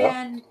 So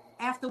then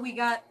after we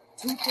got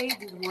 2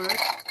 pages worth,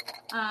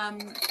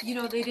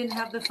 they didn't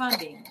have the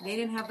funding. They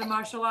didn't have the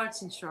martial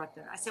arts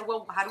instructor. I said,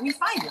 well, how do we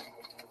find it?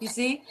 You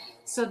see?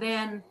 So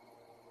then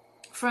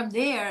from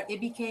there, it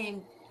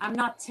became, I'm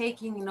not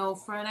taking no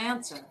for an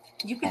answer.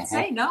 You can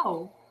say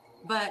no,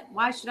 but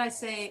why should I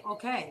say,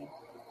 okay,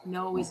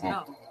 no is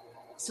no.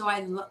 So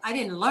I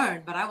didn't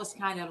learn, but I was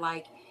kind of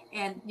like,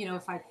 and,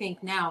 if I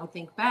think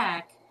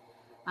back,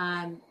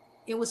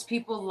 it was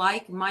people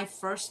like my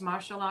first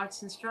martial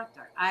arts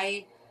instructor.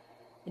 I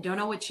don't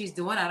know what she's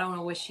doing. I don't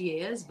know what she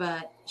is,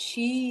 but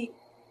she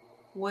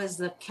was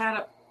the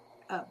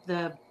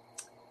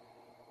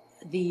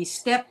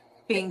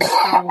stepping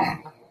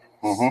stone,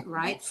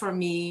 right, for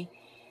me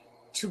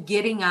to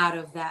getting out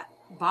of that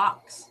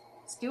box.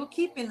 Still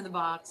keeping the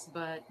box,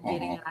 but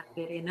getting out of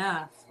it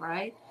enough,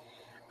 right?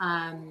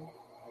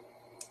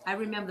 I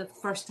remember the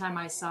first time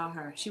I saw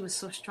her. She was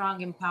so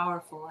strong and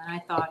powerful, and I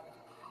thought,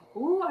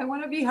 ooh, I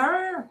want to be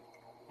her,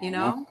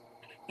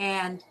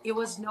 And it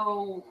was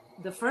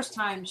the first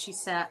time she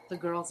sat the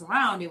girls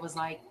around, it was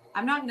like,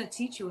 I'm not going to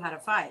teach you how to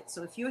fight.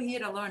 So if you're here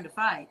to learn to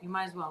fight, you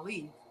might as well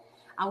leave.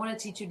 I want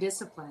to teach you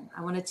discipline.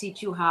 I want to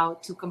teach you how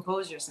to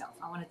compose yourself.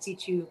 I want to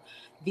teach you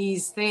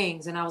these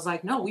things. And I was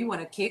like, no, we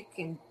want to kick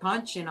and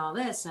punch and all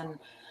this. And,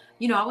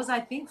 I was, I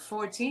think,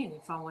 14,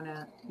 if I want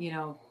to,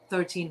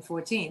 13,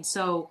 14.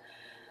 So,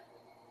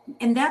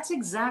 and that's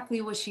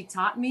exactly what she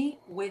taught me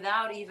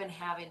without even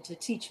having to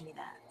teach me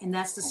that. And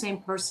that's the same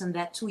person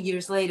that 2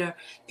 years later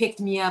picked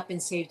me up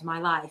and saved my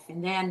life.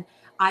 And then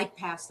I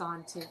passed that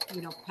on to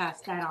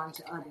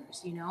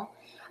others,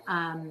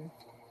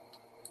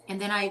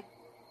 and then I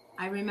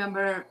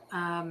remember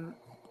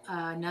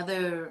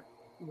another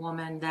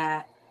woman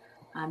that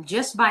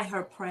just by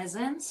her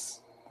presence,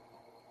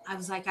 I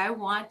was like, I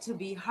want to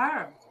be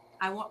her.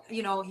 I want,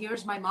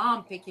 here's my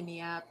mom picking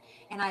me up,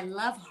 and I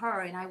love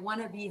her, and I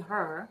want to be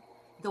her,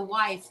 the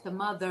wife, the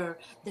mother,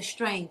 the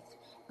strength,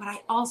 but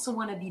I also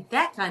want to be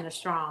that kind of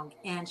strong.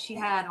 And she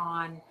had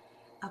on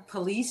a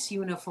police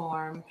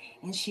uniform,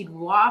 and she'd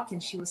walk,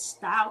 and she was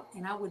stout,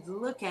 and I would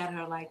look at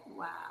her like,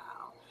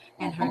 wow.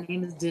 And her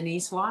name is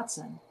Denise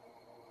Watson.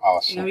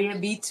 Awesome. Area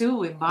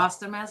B2 in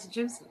Boston,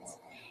 Massachusetts.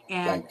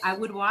 And I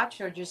would watch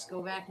her just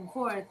go back and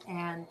forth,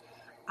 and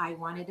I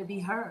wanted to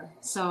be her.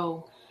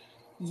 So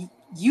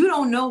you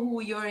don't know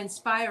who you're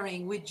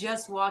inspiring with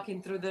just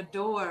walking through the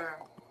door.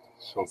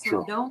 So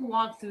true. Don't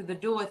walk through the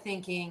door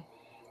thinking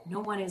no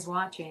one is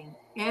watching.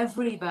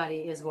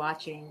 Everybody is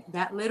watching.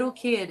 That little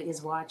kid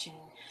is watching.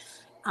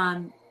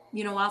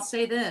 I'll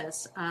say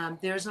this.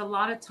 There's a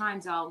lot of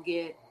times I'll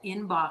get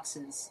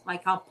inboxes.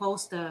 Like I'll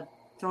post a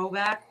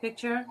throwback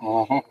picture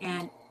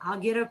and I'll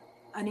get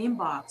an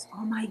inbox.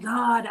 Oh my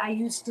God, I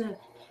used to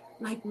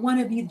want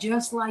to be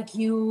just like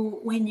you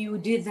when you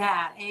did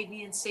that, A,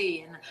 B, and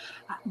C. And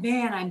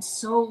man, I'm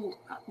so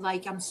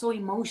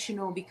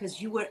emotional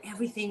because you were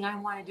everything I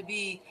wanted to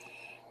be.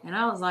 And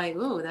I was like,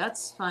 ooh,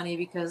 that's funny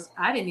because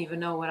I didn't even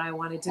know what I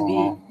wanted to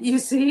be. You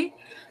see?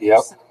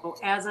 Yep. So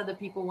as other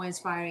people were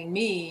inspiring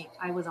me,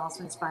 I was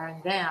also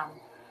inspiring them.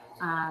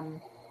 And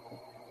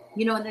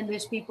then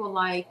there's people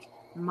like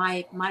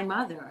my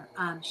mother.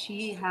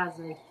 She has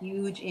a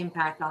huge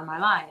impact on my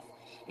life,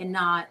 and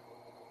not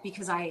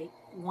because I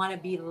want to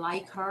be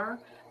like her,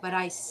 but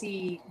I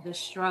see the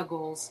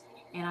struggles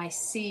and I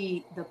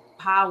see the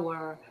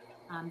power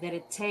that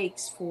it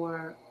takes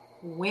for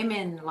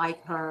women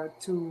like her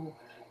to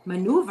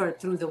maneuver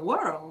through the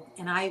world.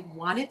 And I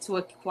wanted to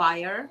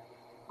acquire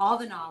all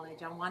the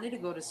knowledge. I wanted to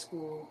go to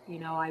school.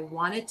 I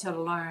wanted to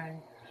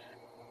learn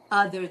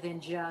other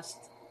than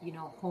just,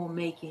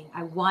 homemaking.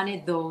 I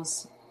wanted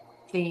those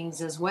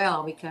things as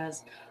well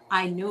because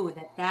I knew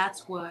that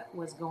that's what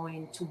was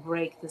going to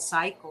break the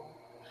cycle.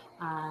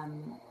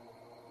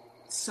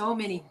 So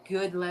many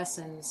good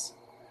lessons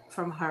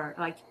from her.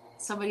 Like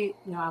somebody,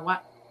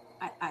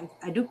 I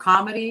do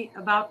comedy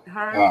about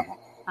her.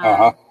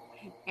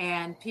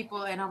 And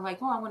people, and I'm like,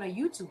 oh, I want a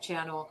YouTube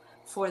channel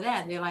for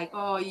that. And they're like,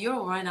 oh,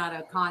 you'll run out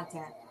of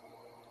content.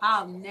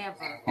 I'll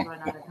never run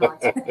out of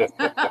content.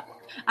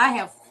 I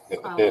have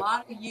a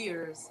lot of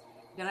years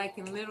that I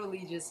can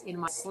literally just in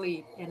my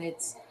sleep, and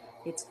it's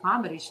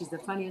comedy. She's the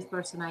funniest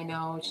person I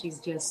know. She's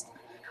just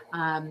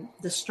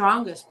the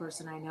strongest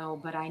person I know.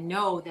 But I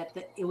know that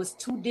it was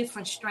two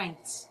different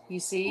strengths,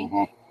 you see,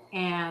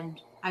 and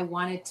I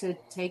wanted to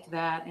take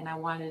that and I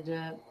wanted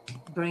to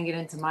bring it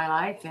into my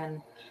life.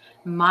 And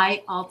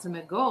my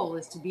ultimate goal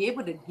is to be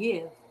able to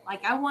give.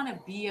 Like, I want to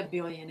be a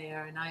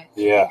billionaire, and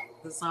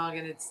the song,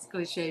 and it's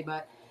cliche,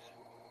 but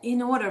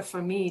in order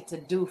for me to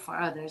do for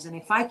others, and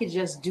if I could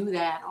just do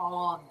that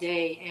all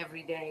day,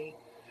 every day,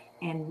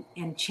 and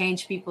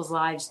change people's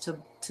lives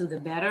to the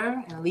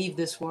better and leave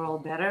this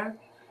world better,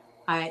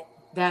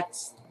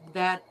 that's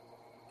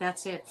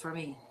it for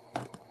me.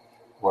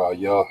 Well,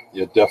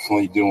 you're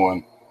definitely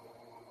doing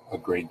a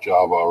great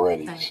job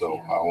already. Thank so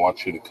you. I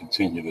want you to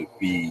continue to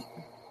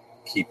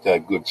keep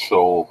that good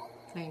soul.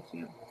 Thank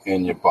you.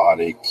 In your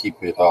body,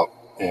 keep it up,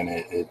 and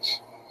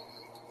it's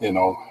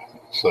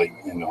it's like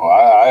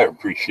I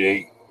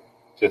appreciate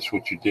just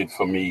what you did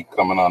for me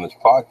coming on this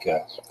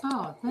podcast.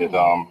 Oh,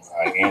 thanks.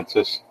 I answer,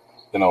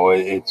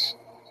 it's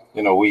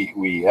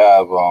we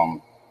have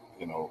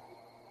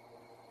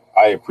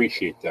I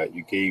appreciate that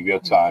you gave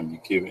your time,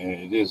 you give, and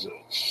it is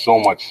so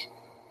much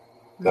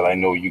that I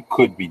know you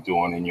could be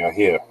doing, and you're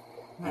here.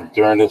 Right. And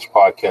during this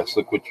podcast,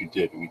 look what you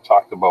did. We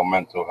talked about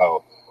mental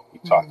health. We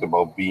talked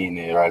about being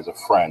there as a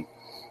friend.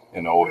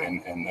 And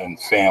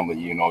family,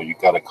 you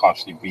got to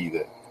constantly be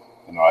there.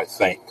 I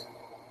thank,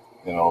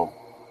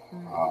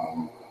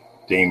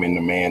 Damon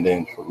the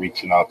Mandan for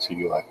reaching out to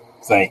you. I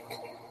thank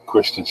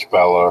Kristen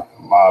Speller,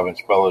 Marvin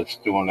Speller is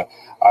doing that.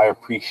 I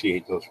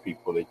appreciate those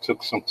people. They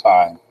took some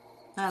time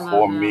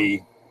for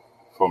me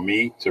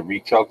to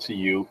reach out to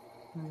you,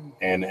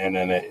 and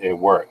then it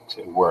worked.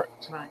 It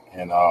worked. Right.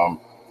 And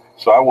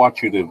so I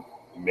want you to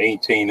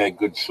maintain that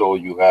good soul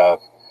you have,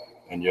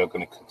 and you're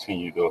going to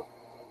continue to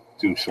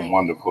do some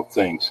wonderful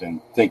things.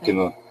 And thinking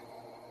of,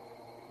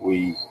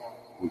 we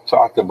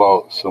talked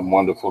about some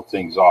wonderful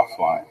things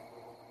offline,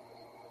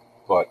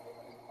 but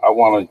I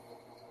want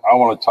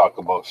to talk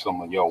about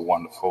some of your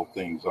wonderful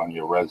things on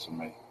your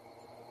resume.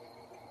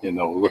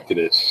 Look at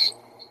this.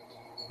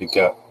 You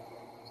got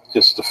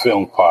just the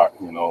film part.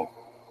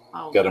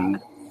 Got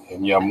them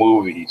in your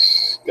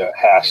movies. Got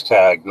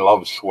hashtag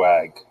Love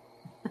Swag.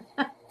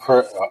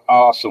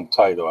 Awesome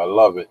title. I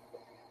love it.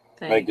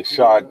 Mega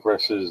Shark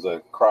versus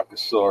the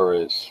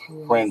Crocosaurus,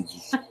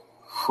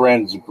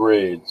 Friends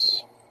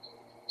Bridge,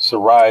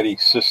 Sorority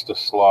Sister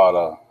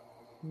Slaughter,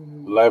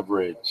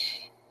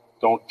 Leverage,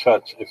 Don't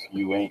Touch If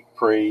You Ain't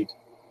Prayed,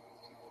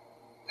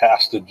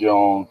 Pastor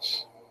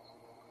Jones,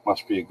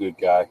 must be a good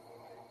guy,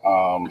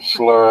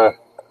 Slur,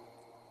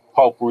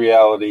 Pulp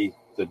Reality,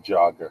 The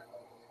Jogger.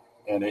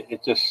 And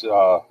it just,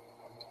 you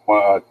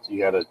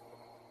had a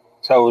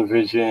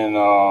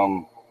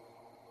television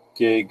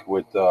gig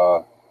with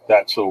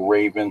That's So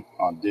Raven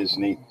on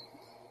Disney,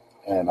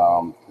 and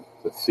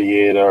the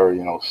theater,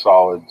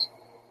 solid.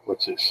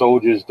 What's it?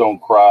 Soldiers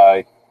Don't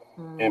Cry,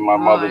 In My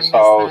Mother's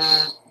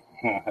House.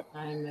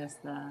 I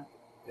missed that.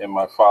 In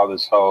My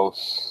Father's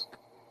House,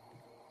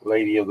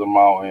 Lady of the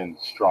Mountain,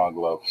 Strong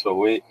Love.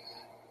 So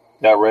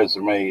that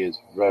resume is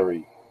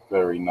very,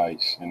 very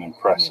nice and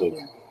impressive.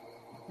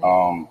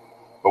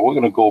 But we're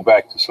going to go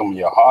back to some of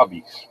your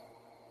hobbies.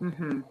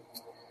 Mm-hmm.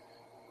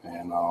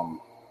 And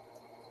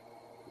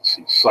let's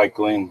see,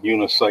 cycling,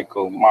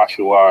 unicycle,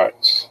 martial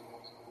arts,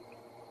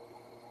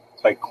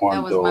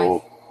 taekwondo. That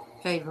was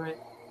my favorite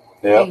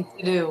thing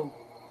to do.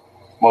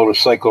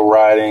 Motorcycle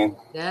riding.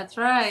 That's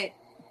right.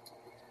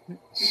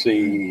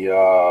 See,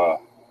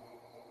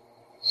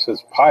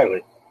 says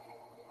pilot.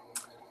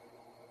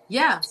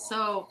 Yeah,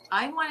 so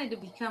I wanted to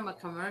become a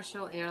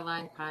commercial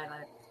airline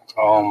pilot.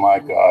 Oh my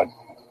God.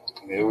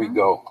 Here we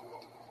go.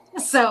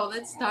 So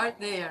let's start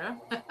there.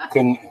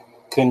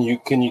 Can you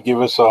give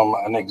us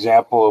an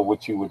example of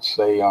what you would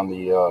say on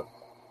the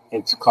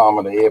intercom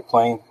of the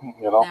airplane?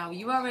 Now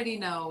you already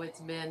know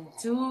it's been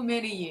too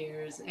many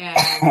years, and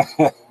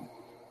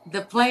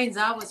the planes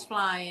I was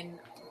flying,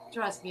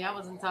 trust me, I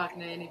wasn't talking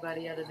to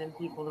anybody other than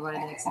people right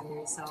next to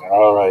me. So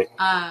all right.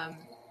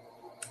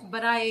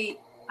 But I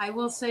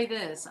will say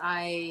this: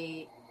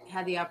 I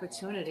had the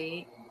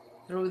opportunity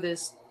through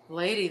this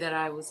lady that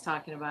I was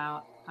talking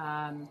about.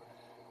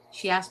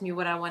 She asked me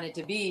what I wanted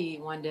to be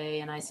one day,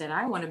 and I said,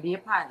 I want to be a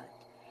pilot.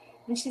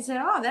 And she said,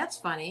 oh, that's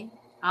funny.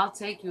 I'll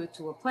take you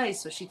to a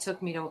place. So she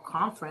took me to a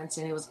conference,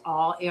 and it was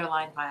all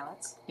airline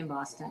pilots in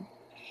Boston.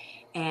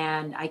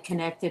 And I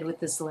connected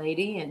with this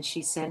lady, and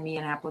she sent me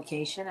an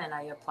application, and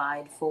I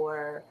applied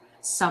for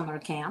summer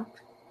camp.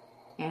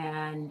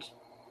 And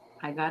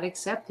I got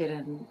accepted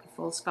and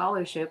full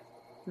scholarship,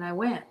 and I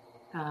went.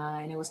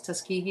 And it was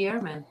Tuskegee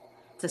Airmen.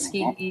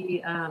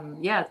 Tuskegee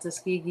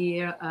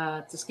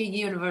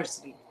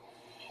University.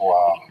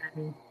 Wow.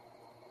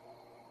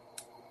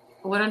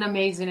 what an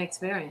amazing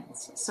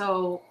experience.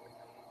 So,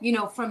 you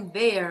know, from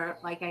there,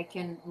 like I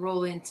can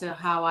roll into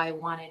how I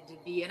wanted to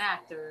be an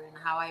actor and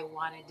how I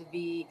wanted to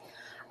be,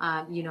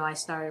 you know, I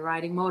started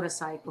riding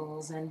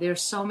motorcycles, and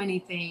there's so many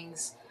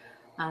things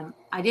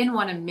I didn't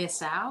want to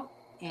miss out.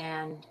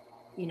 And,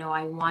 you know,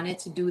 I wanted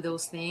to do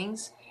those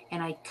things.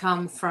 And I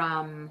come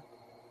from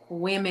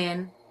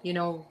women, you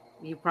know,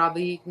 you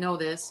probably know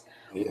this,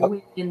 Yep.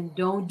 women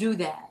don't do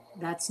that.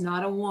 That's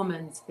not a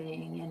woman's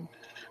thing. And,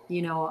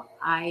 you know,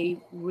 I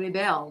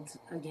rebelled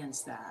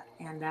against that.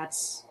 And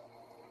that's,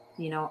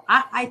 you know,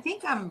 I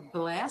think I'm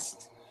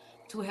blessed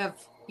to have,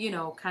 you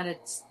know, kind of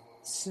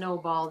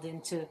snowballed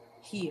into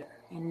here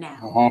and now,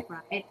 Uh-huh.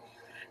 right?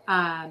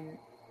 Um,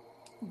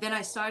 then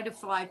I started to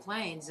fly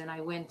planes, and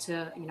I went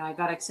to, you know, I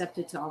got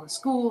accepted to all the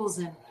schools,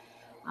 and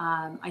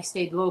I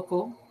stayed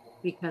local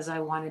because I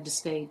wanted to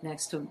stay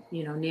next to,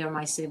 you know, near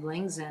my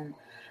siblings. And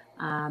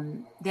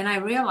then I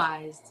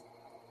realized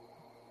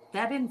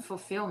that didn't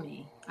fulfill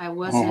me.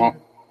 Uh-huh.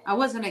 I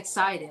wasn't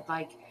excited.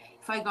 Like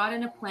if I got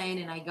in a plane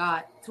and I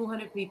got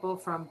 200 people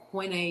from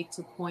point A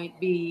to point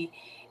B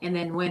and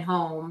then went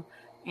home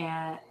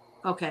and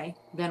okay,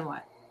 then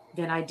what?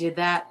 Then I did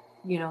that,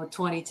 you know,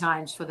 20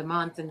 times for the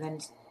month, and then,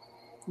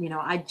 you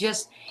know,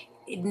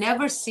 it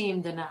never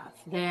seemed enough.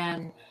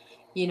 Then,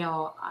 you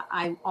know,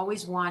 I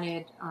always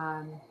wanted,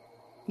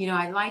 you know,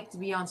 I liked to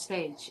be on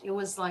stage. It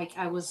was like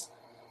I was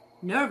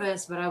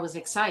nervous, but I was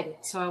excited.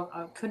 So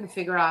I couldn't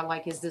figure out,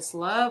 like, is this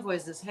love or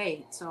is this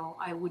hate? So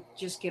I would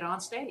just get on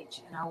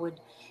stage, and I would,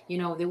 you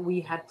know, that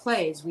we had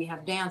plays, we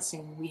have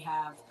dancing, we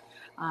have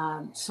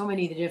so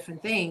many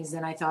different things.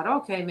 And I thought,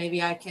 okay,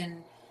 maybe I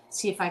can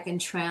see if I can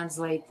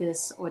translate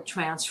this or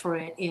transfer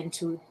it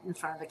into in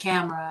front of the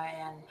camera.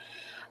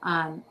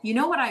 And you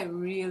know what I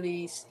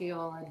really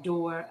still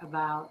adore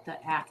about the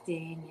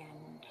acting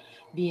and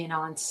being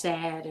on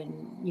set and,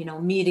 you know,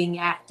 meeting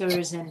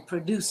actors and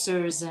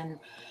producers, and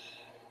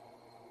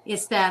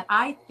it's that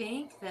I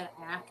think that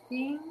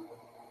acting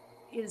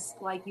is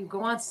like you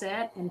go on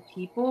set and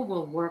people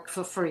will work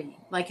for free.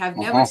 Like I've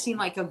never Uh-huh. seen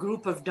like a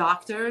group of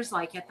doctors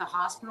like at the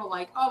hospital,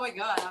 like, oh my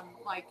God, I'm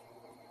like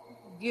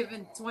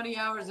given 20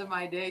 hours of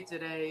my day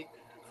today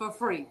for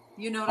free.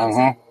 You know what I'm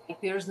saying? Uh-huh.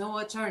 Like there's no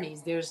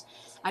attorneys.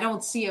 I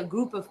don't see a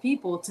group of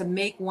people to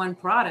make one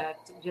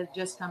product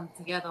just come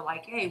together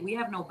like, hey, we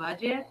have no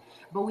budget,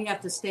 but we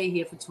have to stay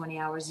here for 20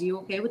 hours. Are you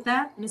okay with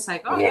that? And it's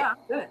like, oh Yeah. yeah, I'm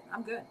good.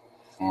 I'm good.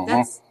 Uh-huh.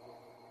 That's,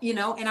 you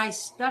know, and I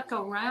stuck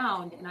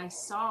around and I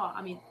saw,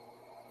 I mean,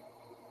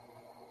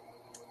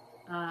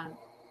 um,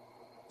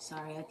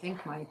 sorry, I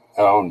think my,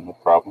 Oh, no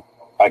problem.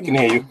 I can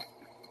yeah. hear you.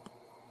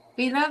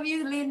 We love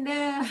you,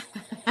 Linda.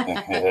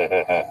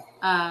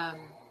 um,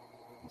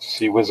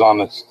 she was on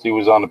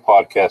the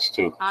podcast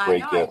too. I know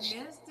Great I guest.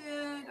 missed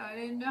it. I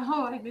didn't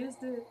know I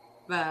missed it.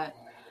 But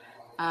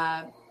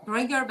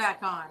bring her back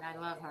on. I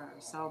love her.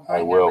 So I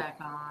bring her will. back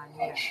on.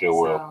 I Yeah. sure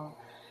will. So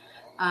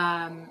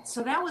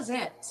so that was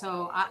it.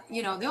 So I,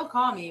 you know, they'll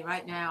call me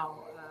right now,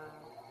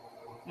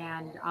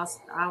 and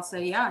I'll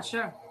say, yeah,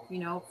 sure. You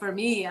know, for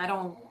me, I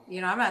don't,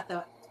 you know,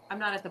 I'm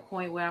not at the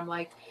point where I'm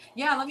like,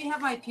 yeah, let me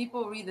have my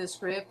people read the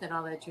script and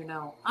I'll let you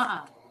know.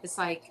 It's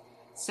like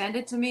send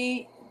it to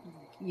me,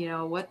 you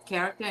know, what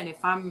character, and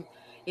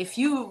if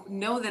you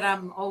know that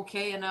I'm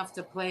okay enough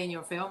to play in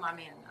your film, I'm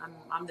in.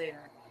 I'm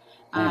there.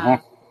 Uh-huh.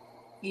 Um,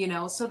 you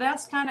know, so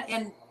that's kind of,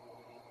 and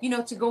you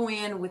know, to go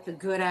in with a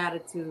good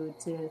attitude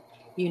to,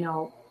 you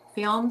know,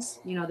 films,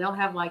 you know, they'll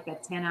have like a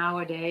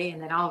 10-hour day,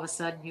 and then all of a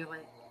sudden you're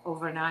like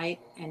overnight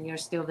and you're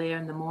still there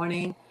in the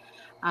morning.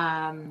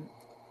 Um,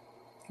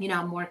 you know,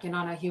 I'm working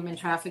on a human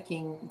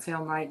trafficking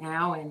film right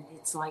now, and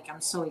it's like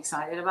I'm so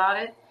excited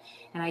about it,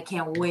 and I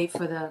can't wait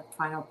for the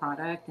final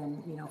product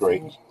and, you know,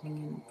 Great. finishing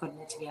and putting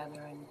it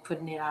together and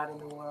putting it out in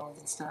the world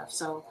and stuff.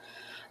 So,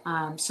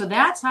 so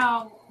that's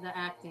how the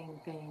acting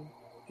thing,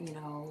 you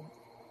know,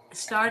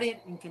 started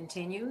and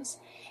continues.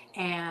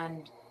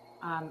 And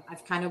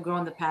I've kind of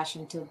grown the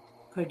passion to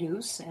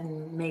produce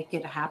and make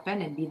it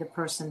happen and be the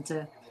person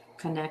to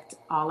connect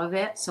all of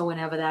it. So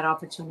whenever that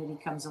opportunity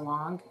comes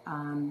along,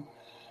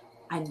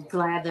 I'm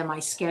glad that my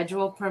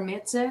schedule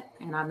permits it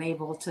and I'm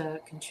able to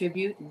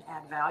contribute and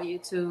add value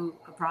to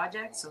a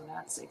project. So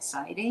that's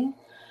exciting.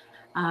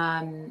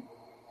 Um,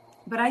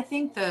 but I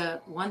think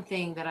the one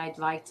thing that I'd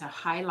like to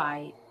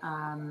highlight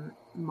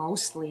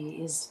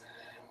mostly is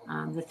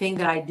the thing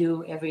that I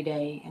do every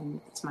day,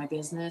 and it's my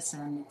business,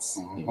 and it's,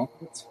 you know,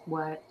 Uh-huh. it's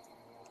what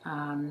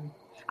um,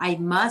 I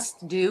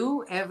must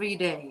do every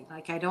day.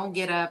 Like I don't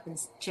get up and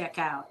check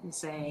out and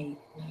say,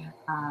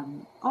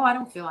 "Oh, I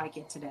don't feel like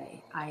it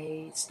today."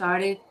 I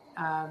started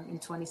in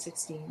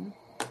 2016.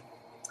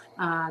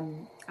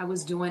 I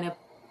was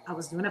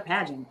doing a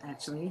pageant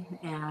actually,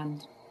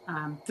 and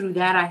through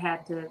that I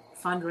had to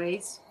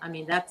fundraise. I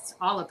mean, that's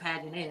all a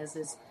pageant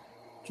is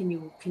can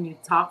you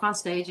talk on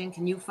stage and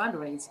can you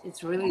fundraise?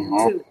 It's really the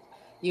Uh-huh. two.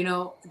 You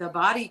know, the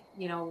body,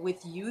 you know,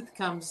 with youth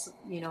comes,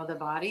 you know, the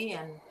body,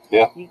 and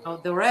Yeah. you know,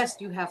 the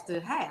rest you have to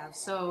have.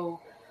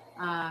 So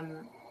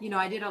you know,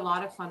 I did a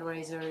lot of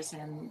fundraisers,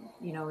 and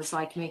you know, it's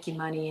like making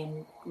money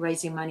and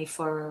raising money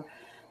for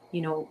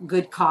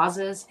good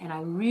causes. And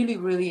I really,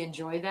 really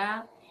enjoy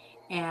that.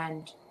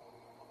 And,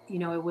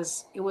 it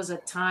was a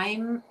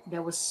time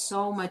there was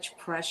so much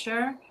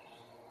pressure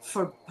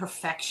for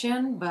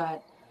perfection,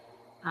 but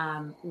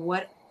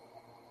what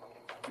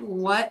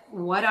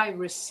I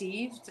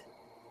received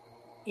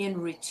in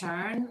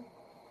return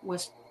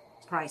was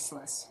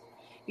priceless,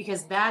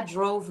 because that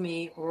drove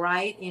me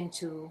right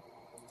into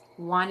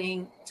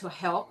wanting to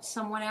help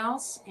someone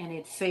else, and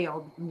it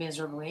failed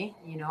miserably.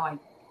 I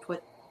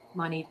put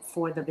money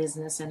for the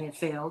business and it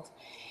failed.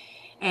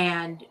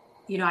 And,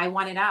 I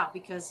wanted out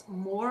because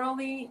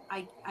morally,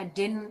 I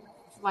didn't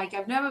like,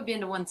 I've never been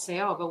to one say,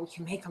 oh, but we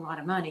can make a lot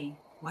of money,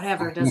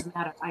 whatever, it doesn't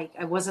matter.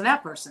 I wasn't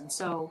that person.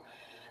 So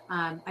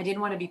I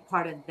didn't want to be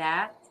part of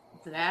that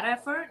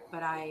effort.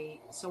 But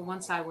so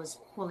once I was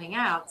pulling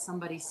out,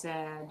 somebody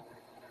said,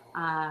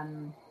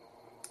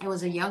 it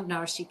was a young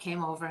nurse. She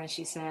came over and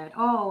she said,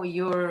 "Oh,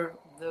 you're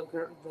the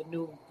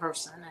new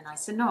person." And I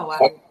said, "No,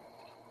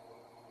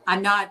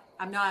 I'm not.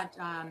 I'm not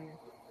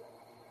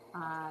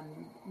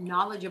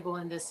knowledgeable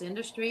in this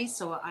industry,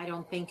 so I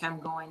don't think I'm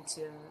going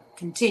to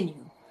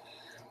continue."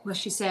 Well,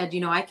 she said,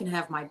 "I can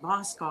have my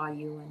boss call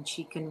you and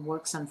she can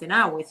work something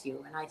out with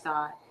you." And I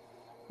thought,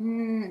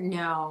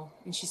 no.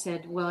 And she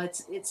said, "Well,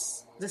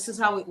 this is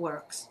how it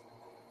works."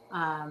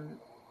 And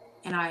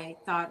I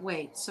thought,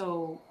 wait,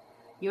 so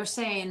you're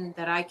saying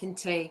that I can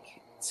take,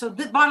 so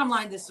the bottom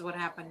line, this is what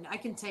happened. I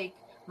can take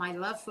my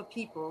love for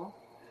people,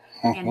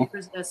 and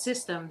there's a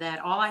system that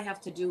all I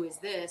have to do is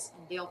this,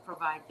 and they'll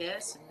provide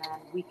this, and then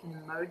we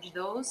can merge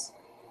those.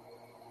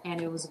 And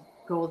it was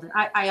golden.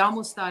 I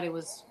almost thought it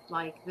was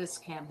like, this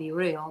can't be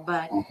real.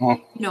 But,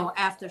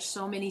 after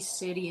so many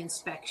city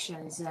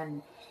inspections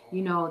and,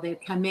 they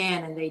come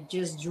in and they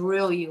just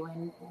drill you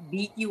and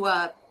beat you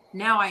up.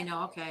 Now I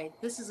know, okay,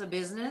 this is a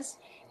business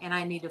and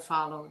I need to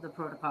follow the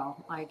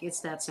protocol. Like,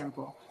 it's that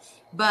simple.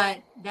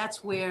 But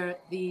that's where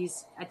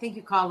I think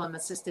you call them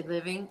assisted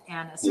living,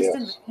 and assisted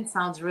living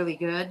sounds really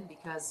good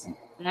because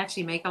they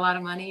actually make a lot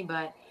of money.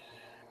 But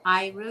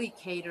I really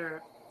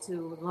cater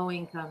to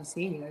low-income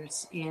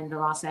seniors in the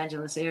Los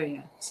Angeles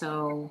area.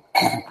 So,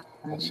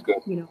 that's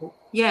good.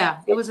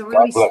 It was a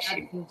really sad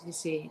thing to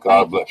see.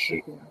 God bless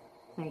you.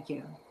 Thank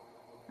you.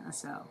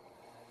 So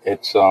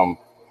it's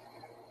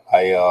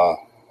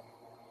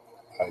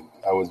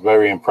I was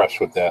very impressed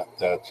with that.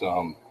 That's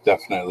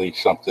definitely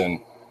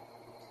something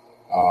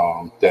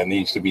that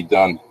needs to be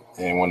done.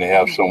 And when they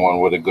have someone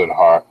with a good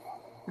heart,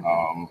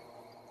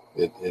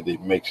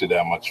 it makes it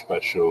that much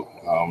special.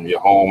 Your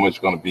home is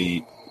going to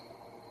be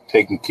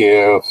taken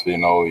care of.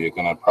 You're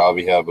going to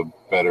probably have a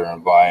better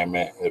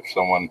environment if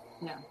someone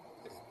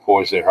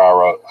pours their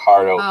heart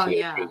out to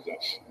their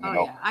business.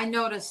 I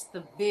noticed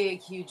the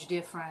big, huge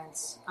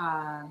difference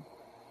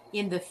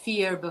in the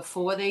fear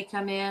before they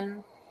come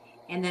in,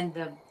 and then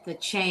the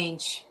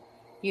change,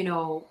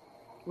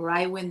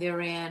 right when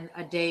they're in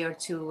a day or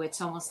two.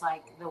 It's almost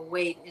like the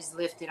weight is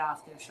lifted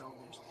off their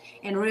shoulders.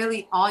 And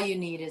really, all you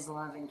need is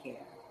love and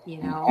care.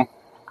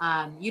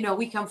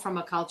 We come from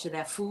a culture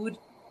that food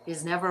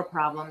is never a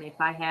problem. If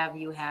I have,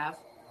 you have.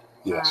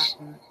 Yes.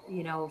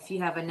 If you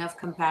have enough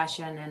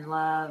compassion and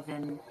love,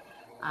 and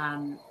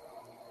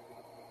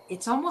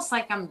it's almost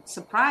like I'm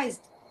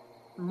surprised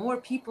more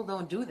people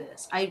don't do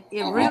this. It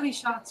really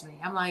shocks me.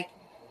 I'm like,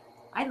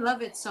 I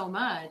love it so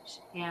much.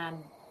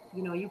 And,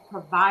 you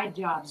provide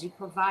jobs, you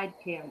provide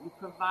care, you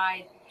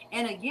provide,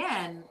 and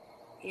again,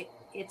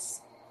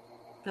 it's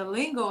the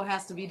lingo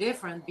has to be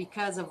different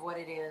because of what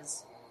it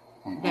is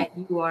that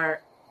you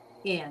are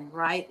in,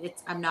 right?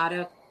 I'm not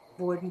a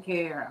board and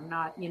care. I'm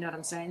not, you know what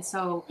I'm saying?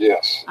 So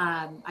yes,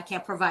 I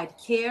can't provide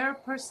care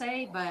per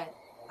se, but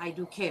I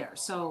do care.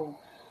 So,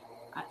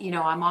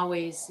 I'm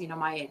always,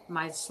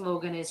 my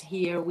slogan is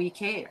 "Here we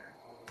care,"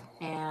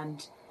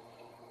 and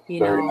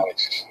very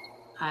nice.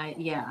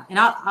 And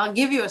I'll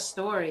give you a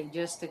story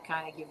just to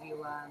kind of give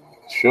you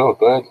sure,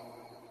 go ahead.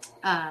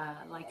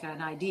 Like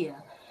an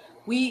idea.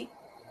 We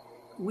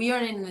are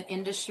in an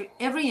industry.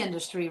 Every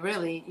industry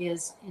really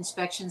is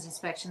inspections.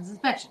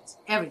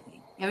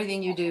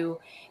 Everything you do,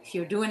 if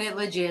you're doing it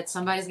legit,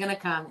 somebody's going to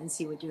come and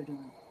see what you're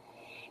doing.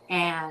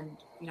 And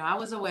I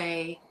was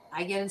away.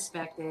 I get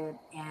inspected,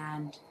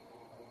 and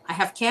I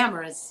have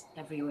cameras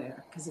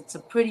everywhere because it's a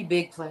pretty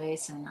big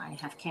place, and I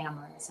have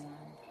cameras.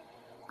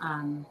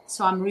 And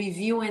so I'm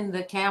reviewing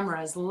the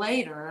cameras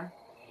later,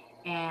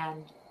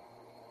 and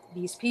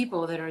these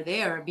people that are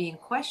there are being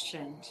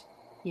questioned,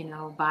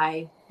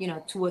 by,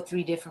 2 or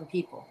 3 different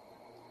people.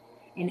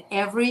 And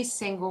every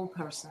single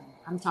person,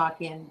 I'm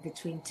talking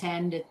between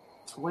 10 to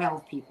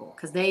 12 people,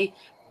 because they,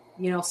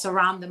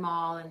 surround them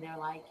all, and they're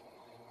like,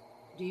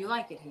 "Do you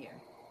like it here?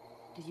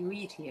 Do you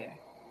eat here?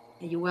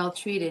 Are you well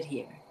treated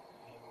here?"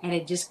 And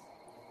it just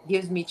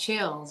gives me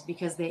chills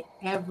because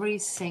every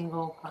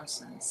single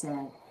person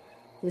said,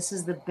 "This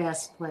is the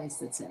best place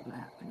that's ever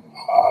happened to me."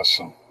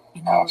 Awesome.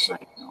 And I was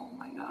like, oh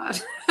my God,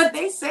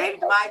 they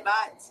saved my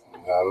butt.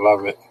 I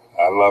love it.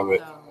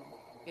 So,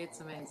 it's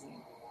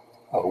amazing.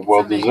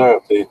 Well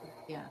deserved.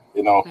 Yeah.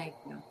 Thank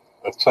you.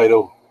 A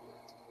title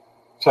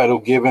title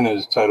given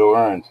is title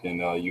earned, and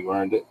you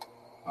earned it.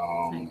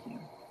 Thank you.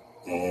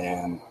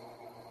 And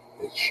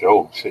it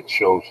shows. It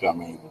shows. I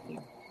mean,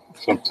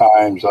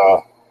 sometimes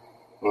I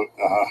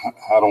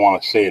don't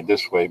want to say it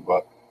this way,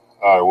 but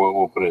all right,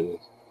 we'll put it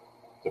this.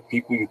 The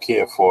people you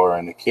care for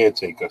and the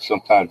caretaker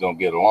sometimes don't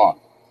get along.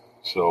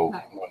 So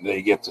when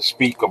they get to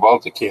speak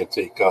about the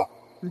caretaker,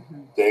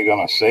 they're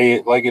gonna say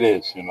it like it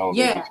is.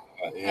 Yeah.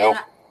 And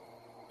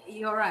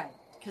you're right,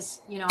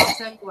 because I'll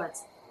tell you what.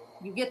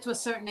 You get to a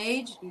certain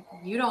age,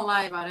 you don't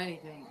lie about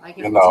anything. Like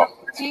if it's not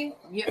working,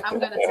 I'm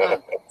gonna tell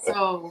you.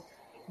 So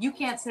you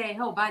can't say,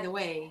 "Oh, by the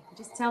way,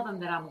 just tell them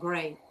that I'm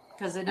great,"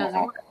 because it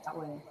doesn't work that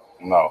way.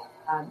 No.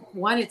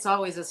 One, it's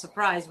always a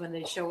surprise when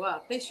they show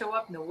up. They show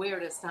up in the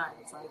weirdest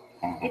times. Like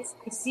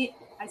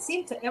I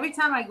seem to every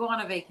time I go on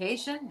a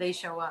vacation, they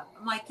show up.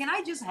 I'm like, can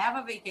I just have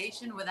a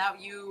vacation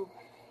without you?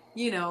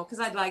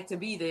 Because I'd like to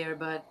be there,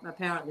 but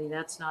apparently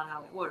that's not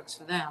how it works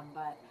for them.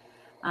 But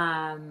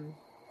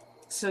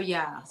so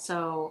yeah,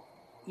 so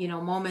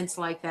moments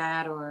like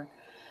that, or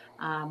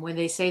when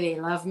they say they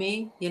love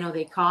me,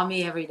 they call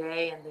me every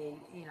day and they,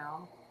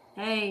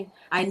 hey,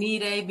 I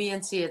need A, B,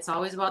 and C. It's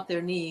always about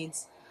their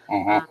needs.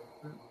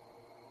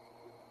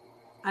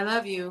 I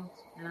love you,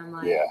 and I'm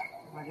like, oh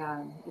my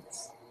God,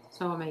 it's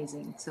so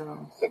amazing.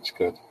 So that's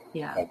good.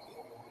 Yeah,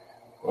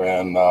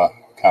 and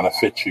kind of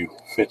fits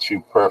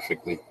you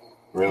perfectly.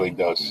 Really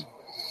does.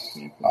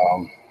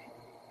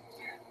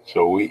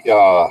 So we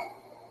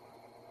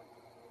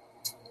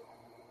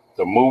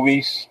the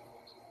movies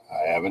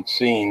I haven't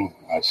seen.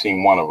 I've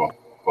seen one of them,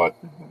 but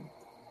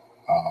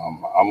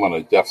I'm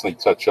gonna definitely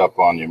touch up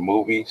on your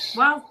movies.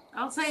 Well,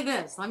 I'll say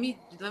this. Let me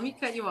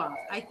cut you off.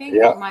 I think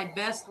my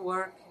best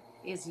work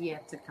is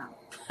yet to come.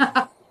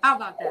 How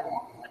about that?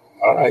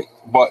 All right,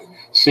 but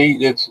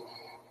see,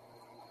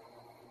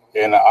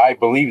 and I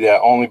believe that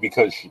only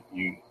because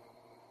you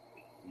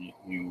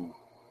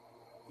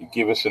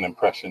give us an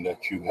impression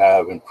that you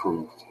have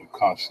improved. You're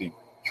constantly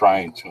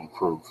trying to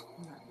improve.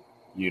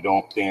 You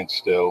don't stand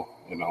still.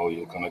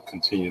 You're going to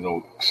continue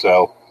to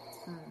excel.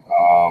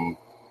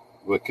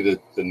 Look at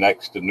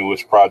the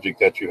newest project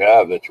that you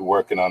have that you're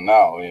working on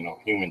now.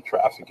 Human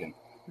trafficking.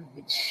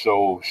 It's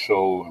so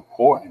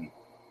important.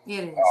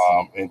 It is.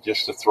 And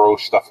just to throw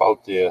stuff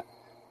out there,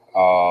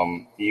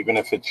 even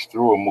if it's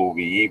through a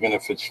movie, even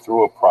if it's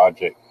through a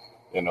project,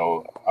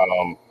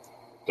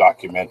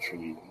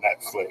 documentary,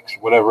 Netflix,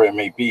 whatever it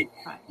may be,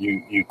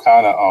 you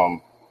kind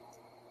of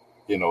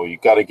you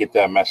got to get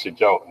that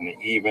message out. And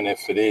even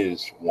if it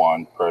is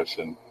one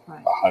person,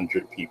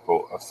 100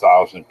 people,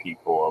 1,000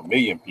 people, or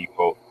 1,000,000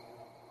 people,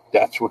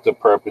 that's what the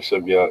purpose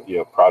of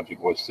your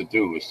project was to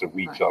do, is to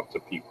reach out to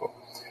people.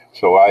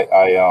 So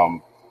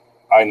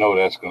I know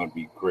that's going to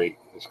be great.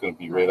 It's going to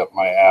be right up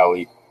my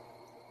alley.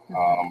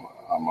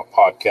 I'm a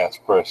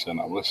podcast person.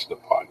 I listen to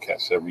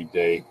podcasts every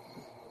day.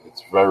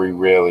 It's very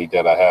rarely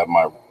that I have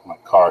my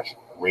car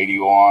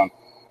radio on,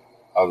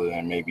 other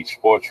than maybe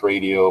sports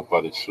radio.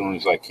 But as soon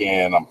as I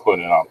can, I'm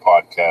putting on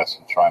podcasts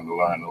and trying to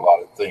learn a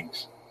lot of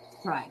things.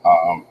 Right.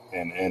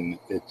 And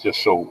it's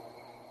just so,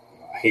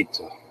 I hate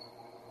to,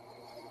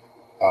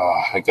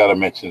 I got to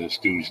mention this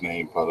dude's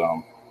name, but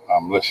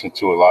I'm listening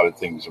to a lot of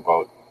things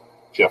about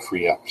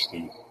Jeffrey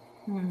Epstein.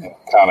 And it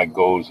kind of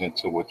goes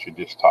into what you're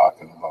just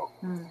talking about.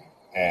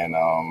 And,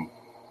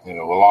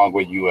 along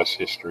with U.S.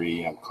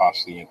 history, I'm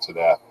constantly into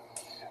that.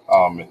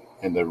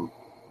 And the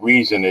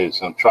reason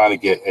is I'm trying to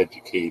get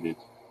educated.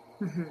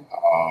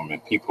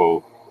 And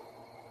people,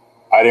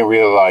 I didn't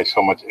realize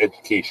how much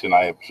education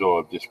I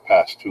absorbed this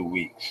past 2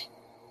 weeks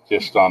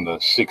just on the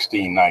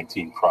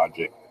 1619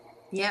 project.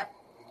 Yep.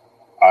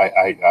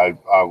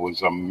 I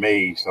was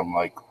amazed. I'm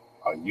like,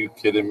 are you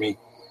kidding me?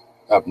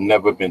 I've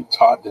never been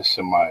taught this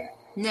in my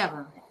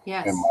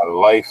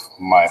life,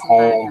 my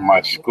home,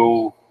 my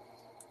school,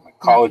 my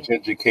college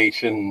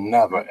education.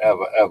 Never,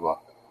 ever, ever.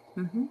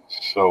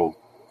 So,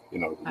 the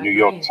New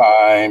York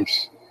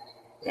Times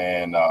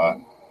and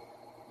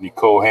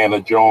Nicole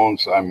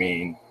Hannah-Jones, I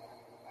mean,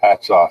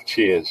 hats off,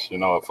 cheers.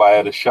 If I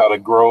had a shot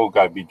of Grog,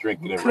 I'd be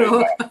drinking it right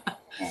now.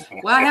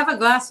 Well, I have a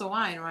glass of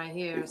wine right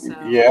here. So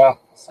yeah,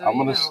 so I'm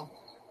gonna.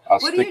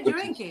 What are you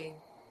drinking?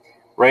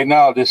 Right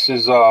now, this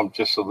is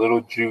just a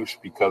little juice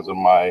because of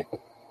my.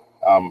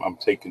 I'm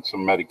taking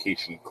some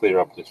medication to clear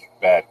up this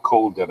bad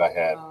cold that I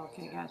had. Oh,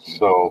 okay, gotcha.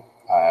 So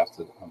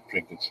I'm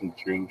drinking some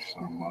juice.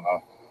 I'm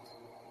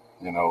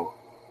gonna,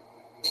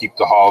 keep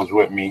the halls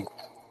with me.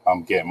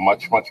 I'm getting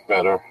much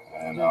better,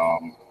 and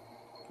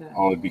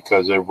only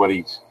because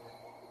everybody's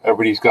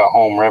got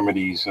home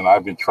remedies, and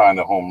I've been trying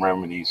the home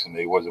remedies, and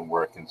they wasn't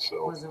working.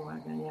 So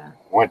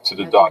went to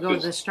the doctors. Go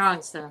to the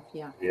strong stuff,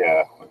 yeah.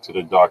 Yeah, went to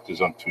the doctors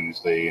on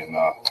Tuesday, and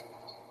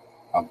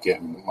I'm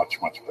getting much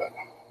better.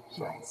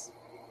 So, nice.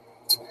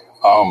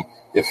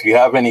 If you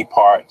have any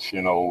parts,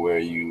 where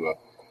you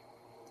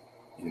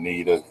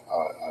need a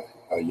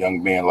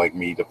young man like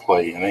me to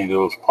play in any of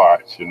those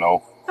parts,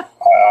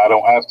 I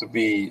don't have to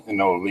be,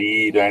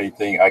 lead or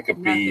anything. I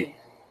could be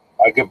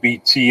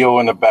Tio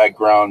in the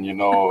background,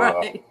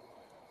 Right.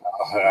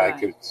 I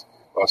could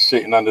or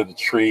sitting under the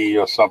tree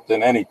or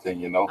something, anything,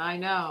 you know. I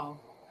know.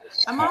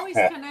 I'm always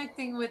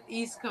connecting with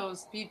East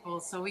Coast people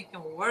so we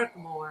can work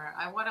more.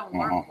 I want to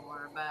work Hmm.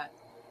 more, but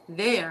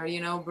there,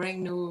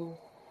 bring new,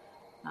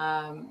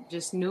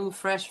 just new,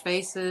 fresh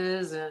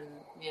faces, and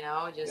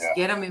just Yeah.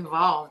 get them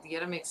involved,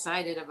 get them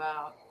excited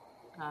about,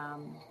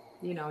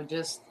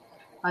 just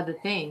other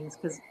things.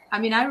 Because I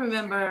mean, I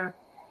remember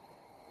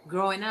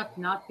growing up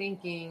not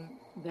thinking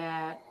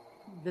that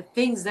the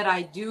things that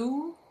I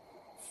do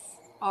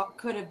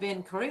could have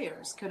been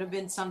careers, could have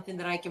been something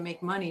that I can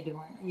make money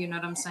doing. You know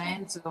what I'm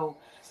saying? So,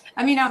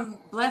 I mean, I'm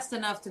blessed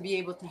enough to be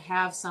able to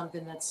have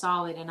something that's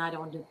solid and I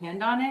don't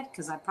depend on it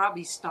because I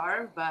probably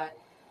starve. But,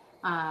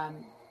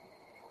 um,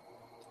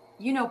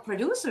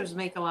 producers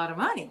make a lot of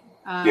money.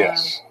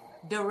 Yes.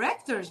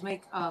 Directors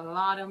make a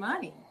lot of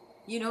money.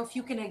 If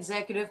you can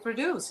executive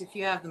produce, if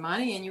you have the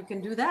money and you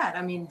can do that.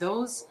 I mean,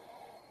 those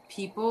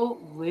people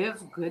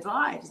live good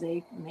lives.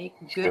 They make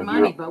good So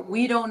money, but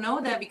we don't know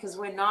that because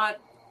we're not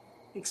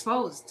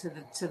exposed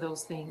to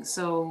those things.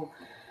 So,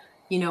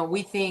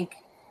 we think,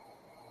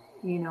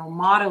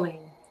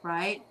 modeling,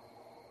 right?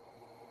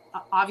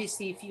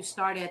 Obviously, if you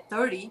start at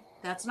 30,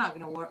 that's not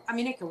going to work. I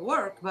mean, it can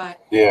work, but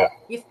yeah.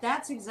 if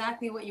that's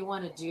exactly what you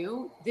want to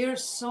do,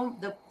 there's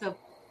the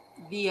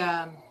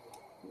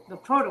the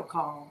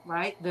protocol,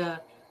 right?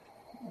 The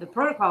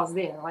protocol is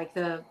there, like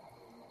the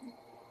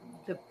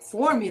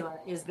formula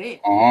is there.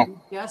 Hmm.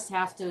 You just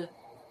have to,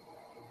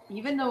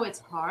 even though it's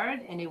hard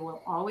and it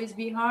will always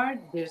be hard,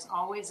 there's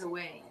always a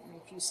way. And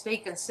if you stay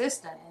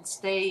consistent and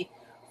stay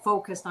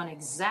focused on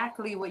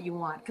exactly what you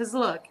want. Because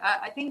look,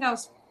 I think I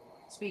was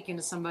speaking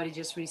to somebody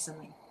just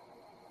recently.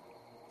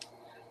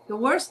 The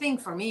worst thing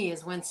for me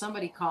is when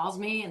somebody calls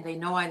me and they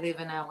know I live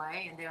in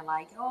LA and they're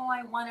like, oh,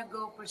 I want to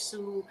go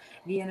pursue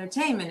the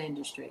entertainment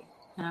industry.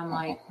 And I'm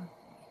like, Hmm. okay,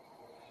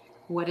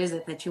 what is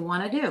it that you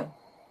want to do?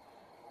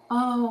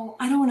 Oh,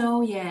 I don't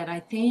know yet. I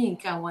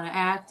think I want to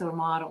act or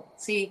model.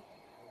 See,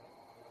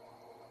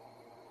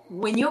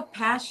 when your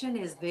passion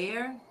is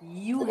there,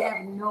 you Yeah.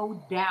 have no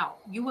doubt.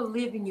 You will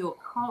live in your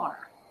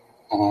car.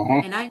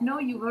 Hmm. And I know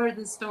you've heard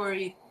this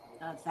story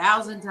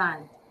 1,000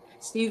 times.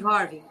 Steve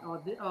Harvey or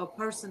a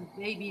person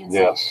A, B, and C.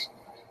 Yes.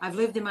 I've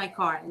lived in my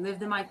car. I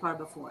lived in my car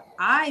before.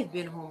 I've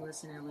been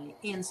homeless in LA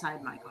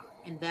inside my car.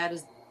 And that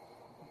is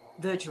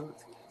the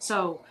truth.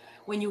 So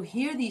when you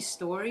hear these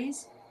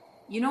stories,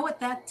 you know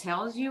what that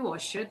tells you or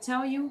should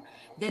tell you?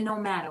 That no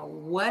matter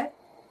what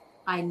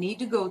I need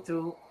to go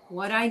through,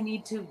 what I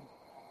need to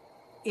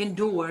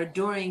endure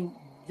during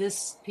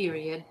this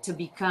period to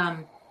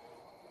become,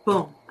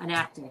 boom, an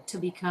actor, to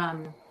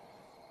become,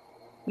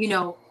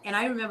 and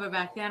I remember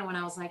back then when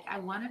I was like, I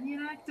want to be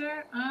an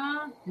actor.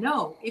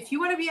 No, if you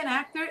want to be an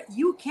actor,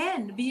 you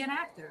can be an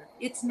actor.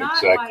 It's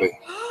not like, Exactly.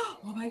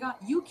 oh my God,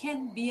 you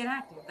can be an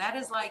actor. That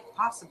is like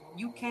possible.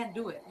 You can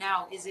do it.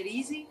 Now, is it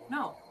easy?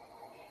 No.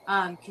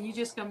 Can you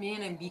just come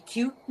in and be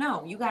cute?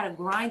 No, you got to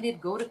grind it,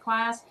 go to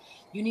class.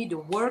 You need to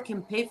work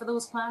and pay for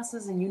those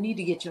classes, and you need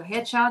to get your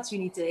headshots. You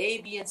need to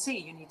A, B, and C.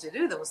 You need to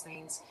do those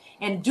things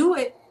and do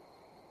it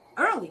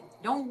early.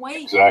 Don't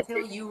wait Exactly.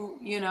 until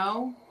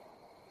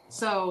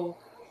So,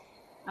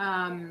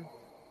 um,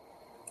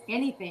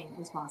 anything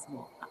is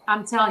possible.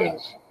 I'm telling you,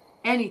 Yes.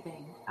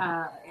 anything.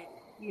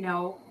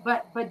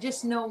 But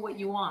just know what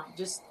you want.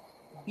 Just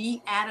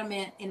be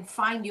adamant and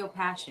find your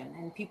passion.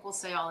 And people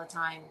say all the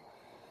time,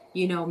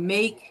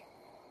 make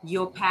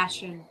your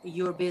passion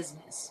your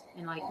business.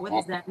 And like, what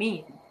does Hmm. that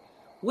mean?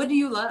 What do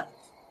you love?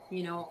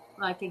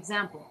 Like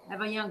example, I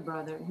have a young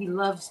brother. He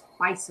loves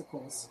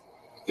bicycles,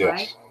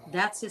 right? Yes.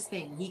 That's his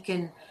thing. He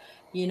can,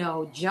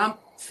 jump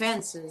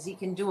fences. He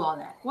can do all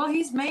that. Well,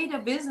 he's made a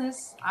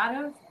business out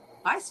of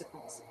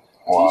bicycles,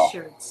 Wow.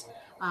 t-shirts,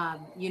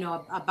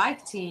 a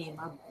bike team,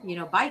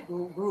 bike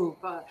group,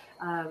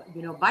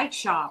 bike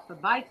shop, a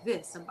bike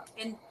this,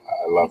 and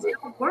I love he's it.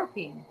 not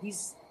working.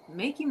 He's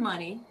making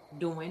money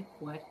doing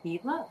what he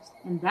loves.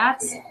 And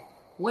that's Yeah.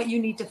 what you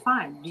need to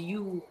find.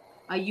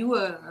 Are you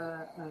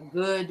a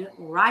good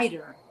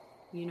writer?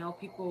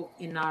 People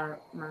in our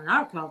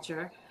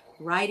culture,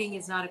 writing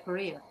is not a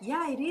career.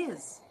 Yeah, it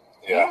is.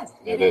 Yeah. Yes,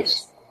 it It is.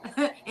 is.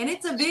 And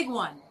it's a big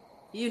one.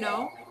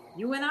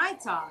 You and I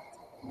talked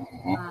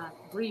Hmm.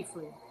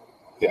 briefly,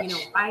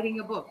 Yes. writing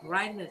a book,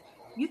 writing this.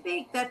 You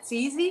think that's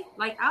easy?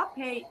 Like, I'll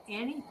pay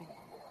anything,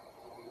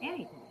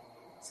 anything.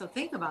 So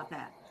think about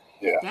that.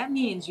 Yeah. That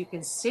means you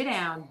can sit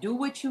down, do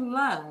what you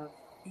love,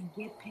 and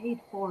get paid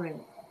for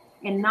it,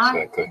 and not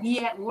Exactly. be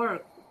at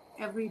work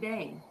every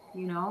day,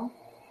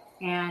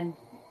 and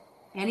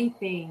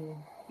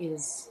anything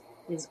is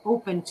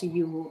open to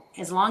you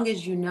as long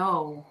as you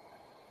know,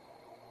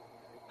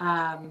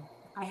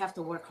 I have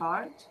to work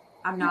hard.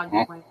 I'm not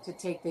Hmm. going to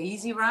take the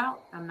easy route.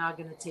 I'm not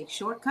going to take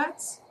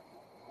shortcuts,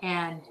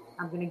 and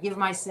I'm going to give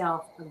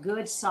myself a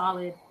good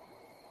solid.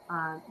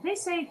 They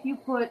say if you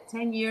put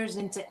 10 years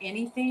into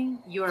anything,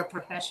 you're a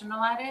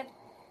professional at it.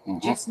 Hmm.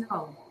 Just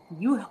know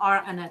you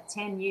are in a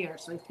 10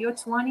 years. So if you're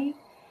 20,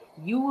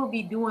 you will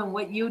be doing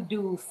what you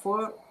do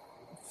for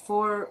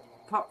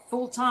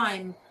full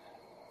time,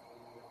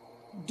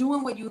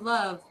 doing what you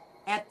love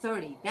at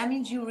 30. That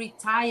means you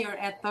retire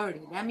at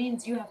 30. That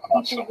means you have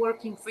people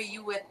working for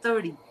you at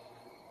 30.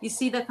 You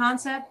see the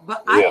concept?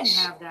 But I didn't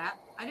have that.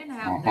 I didn't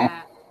have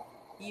that,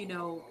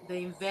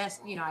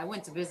 I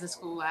went to business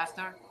school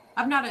after.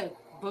 I'm not a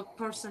book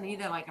person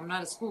either. Like, I'm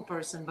not a school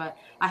person, but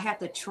I had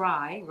to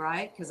try,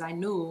 right? Because I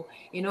knew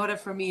in order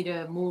for me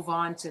to move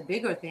on to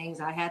bigger things,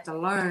 I had to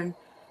learn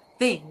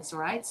things,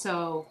 right?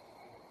 So,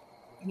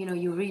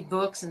 you read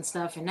books and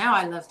stuff, and now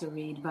I love to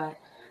read, but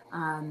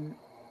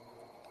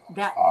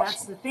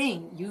that's the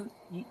thing. You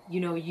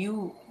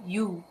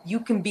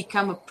can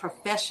become a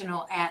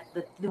professional at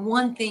the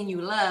one thing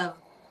you love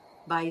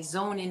by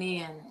zoning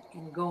in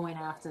and going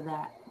after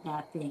that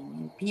thing,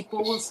 and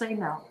people will say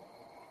no,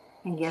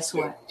 and guess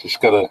what?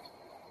 Just gotta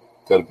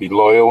be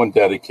loyal and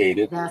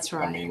dedicated. That's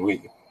right. I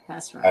mean,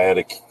 that's right. I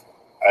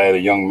had a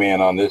young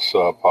man on this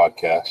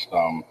podcast.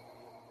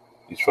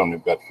 He's from New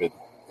Bedford,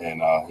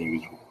 and he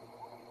was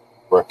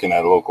working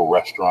at a local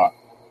restaurant,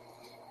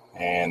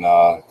 and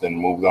then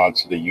moved on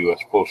to the U.S.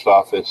 Post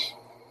Office,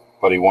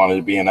 but he wanted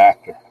to be an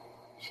actor.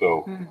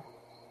 So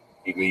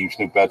he leaves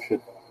New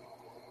Bedford,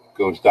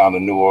 goes down to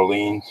New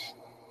Orleans,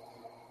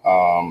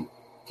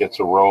 gets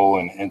a role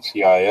in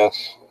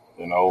NCIS,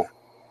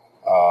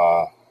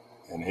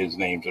 and his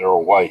name's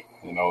Earl White,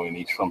 and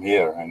he's from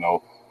here,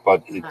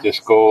 but it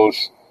just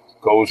goes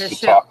to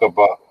talk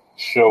about,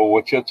 show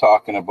what you're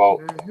talking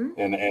about,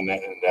 and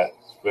that.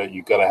 But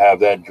you got to have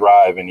that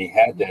drive, and he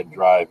had that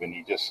drive, and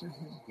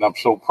and I'm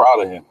so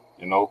proud of him,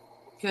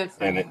 Good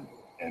for him.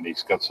 And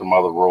he's got some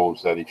other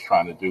roles that he's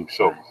trying to do,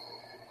 so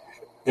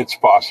it's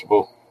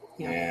possible.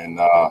 And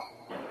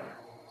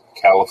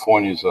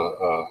California's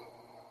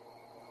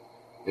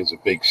is a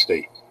big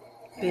state,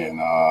 and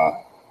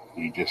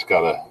you just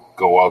got to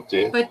go out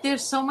there. But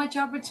there's so much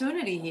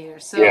opportunity here.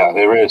 So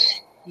there is.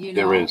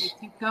 There is.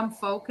 If you come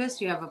focused,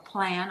 you have a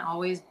plan.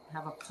 Always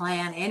have a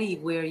plan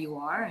anywhere you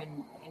are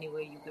and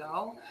anywhere you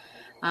go.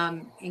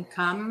 And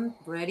come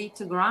ready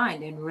to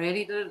grind and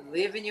ready to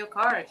live in your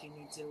car if you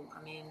need to.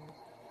 I mean,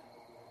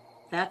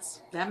 that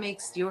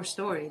makes your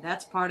story.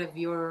 That's part of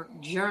your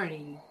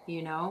journey, I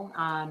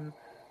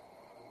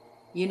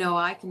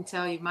can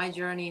tell you my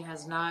journey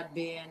has not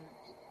been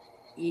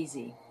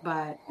easy,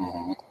 but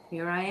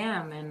here I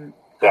am, and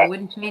I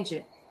wouldn't change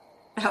it.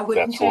 I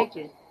wouldn't change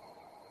it.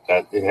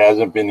 That it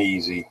hasn't been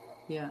easy.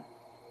 Yeah.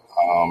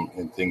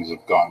 And things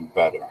have gotten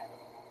better.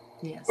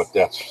 Yes. But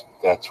that's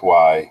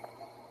why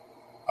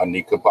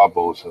Anika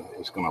Barboza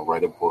is going to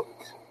write a book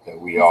that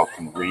we all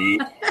can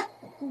read,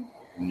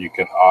 and you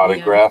can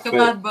autograph it.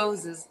 Anika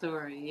Barboza's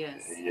story,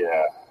 yes.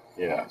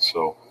 Yeah.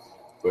 So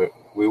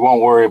we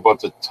won't worry about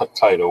the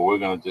title. We're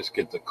going to just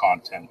get the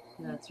content.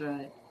 That's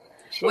right.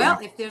 So, well,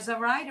 if there's a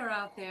writer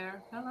out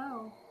there,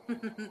 hello.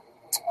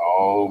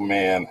 Oh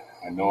man,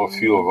 I know a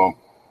few of them,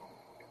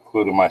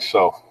 including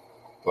myself.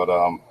 But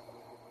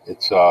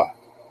it's I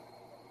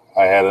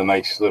had a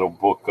nice little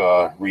book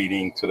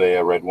reading today.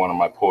 I read one of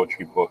my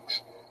poetry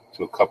books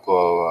to a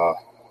couple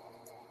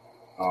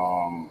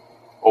of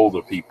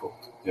older people.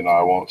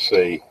 I won't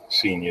say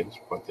seniors,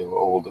 but they were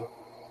older.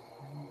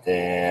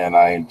 And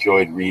I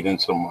enjoyed reading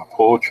some of my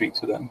poetry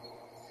to them.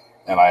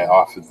 And I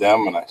offered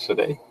them, and I said,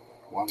 hey,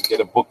 you want to get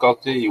a book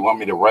out there? You want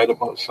me to write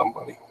about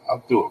somebody?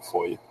 I'll do it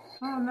for you.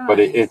 Oh, nice. But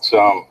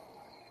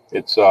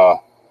it's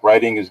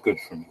writing is good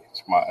for me.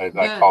 It's I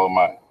call it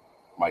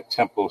my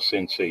tempo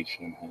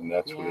sensation, and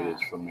that's what it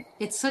is for me.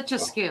 It's such a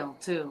skill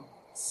too.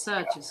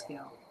 Such a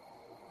skill.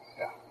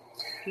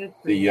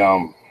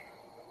 Yeah.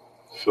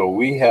 So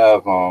we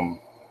have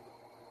went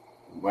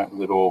a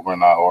little over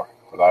an hour,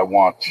 but I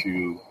want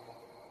you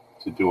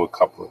to do a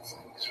couple of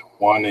things.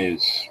 One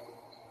is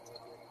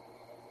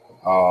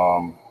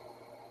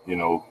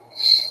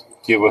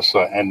give us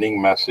an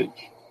ending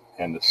message.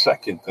 And the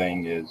second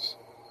thing is,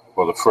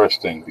 well, the first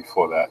thing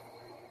before that,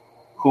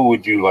 who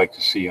would you like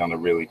to see on the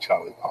Really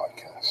Charlie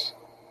podcast?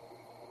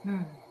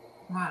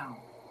 Wow.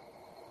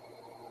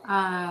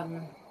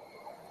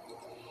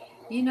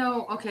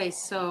 Okay,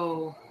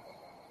 so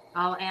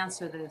I'll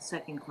answer the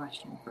second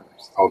question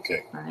first.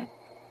 Okay. Right.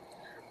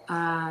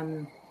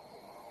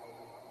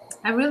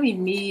 I really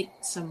meet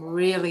some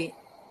really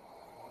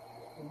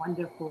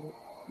wonderful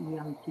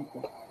young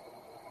people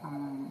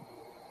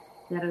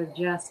that are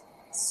just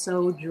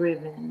so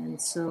driven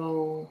and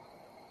so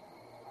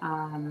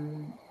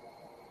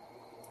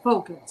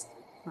focused,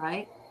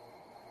 right?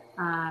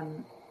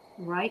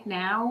 Right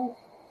now,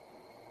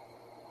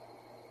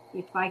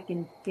 if I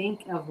can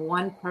think of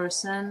one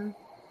person,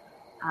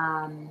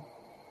 I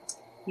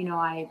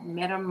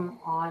met him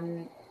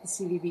on the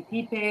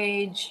CVBP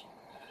page,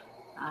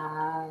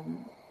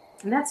 and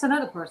that's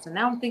another person.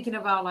 Now I'm thinking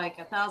about like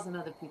 1,000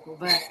 other people,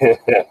 but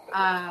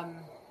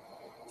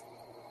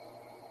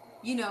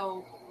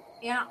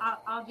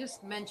I'll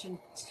just mention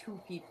two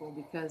people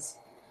because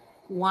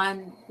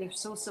one, they're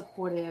so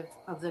supportive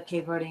of the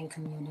Cape Verdean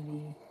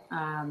community.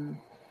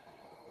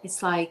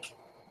 It's like,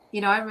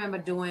 I remember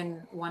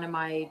doing one of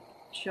my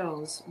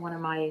shows, one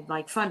of my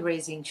like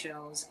fundraising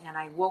shows, and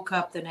I woke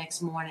up the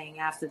next morning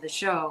after the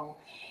show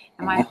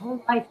and my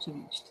whole life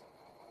changed.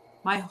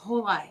 My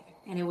whole life.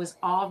 And it was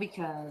all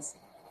because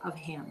of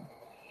him.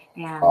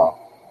 And, Wow.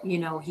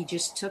 he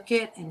just took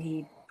it and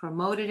he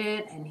promoted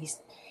it. And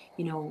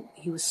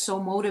he was so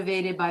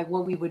motivated by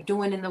what we were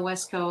doing in the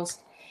West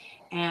Coast.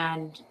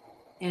 And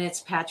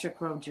it's Patrick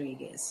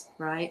Rodriguez,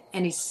 right?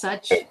 And he's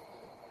such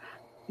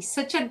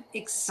an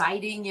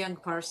exciting young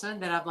person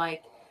that I'm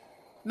like,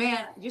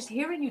 man, just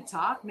hearing you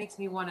talk makes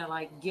me want to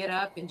like get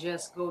up and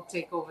just go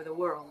take over the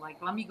world.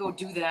 Like, let me go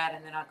do that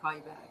and then I'll call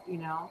you back.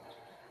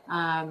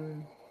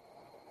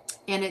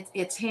 And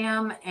it's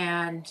him.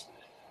 And,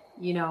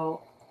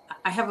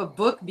 I have a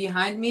book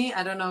behind me.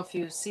 I don't know if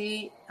you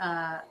see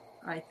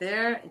right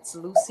there. It's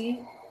Lucy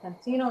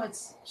Santino.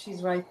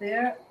 She's right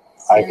there.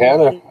 I had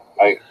her.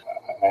 I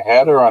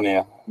had her on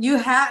there. You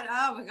had?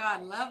 Oh my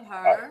God, love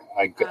her.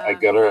 I got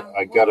her.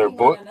 I got her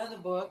book. On another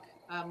book,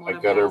 I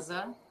got her.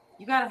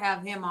 You got to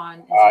have him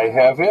on. I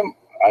have him.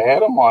 I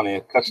had him on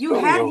here. Custodio. You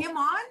had him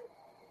on?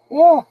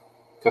 Yeah,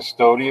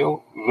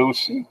 Custodio,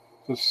 Lucy.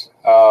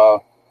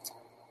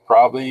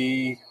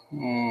 Probably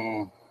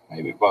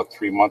maybe about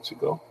 3 months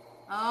ago.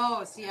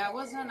 Oh, see, I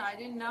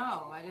didn't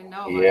know.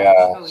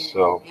 Yeah.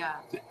 So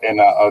yeah.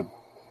 And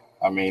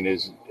I mean,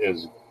 as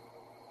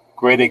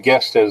great a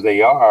guest as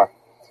they are.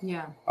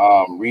 Yeah.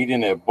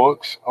 Reading their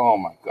books, oh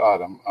my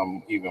God,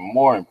 I'm even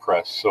more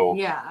impressed. So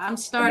yeah, I'm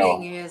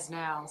starting his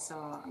now.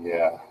 So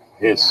yeah,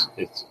 it's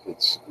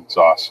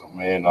awesome,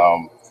 and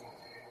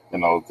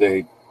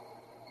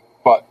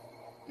but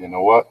you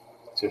know what?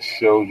 Just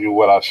shows you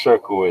what our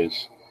circle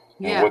is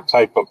and what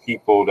type of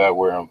people that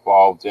we're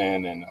involved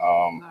in, and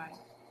right.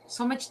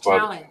 So much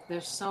talent.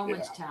 There's so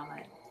much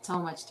talent. So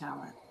much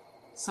talent.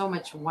 So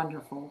much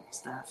wonderful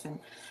stuff. And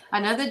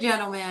another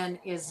gentleman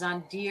is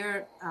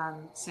Zandir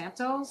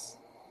Santos,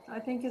 I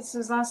think it's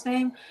his last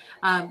name,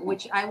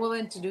 which I will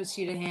introduce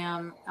you to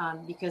him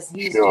because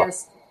he's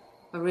just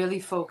a really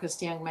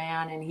focused young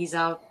man, and he's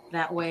out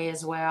that way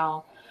as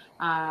well.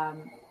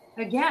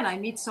 Again, I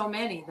meet so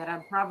many that I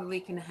probably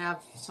can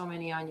have so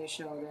many on your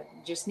show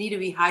that just need to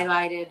be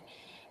highlighted,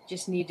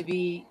 just need to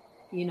be,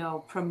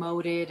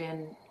 promoted,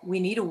 and we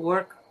need to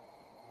work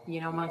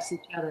amongst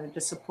each other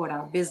to support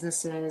our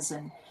businesses.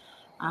 And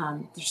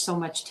there's so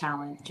much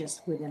talent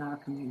just within our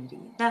community.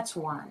 That's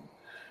one.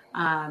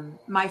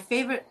 My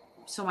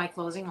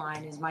closing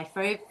line is my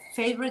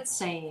favorite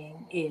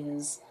saying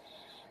is,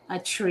 a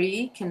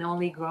tree can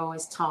only grow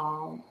as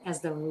tall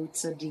as the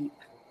roots are deep.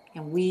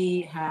 And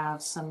we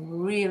have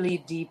some really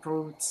deep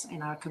roots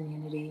in our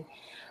community.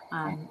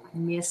 I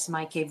miss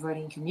my Cape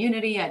Verdean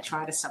community. I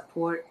try to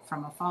support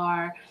from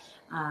afar.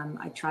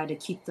 I try to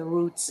keep the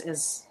roots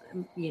as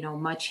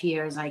much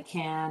here as I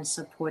can,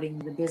 supporting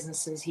the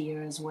businesses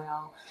here as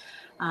well.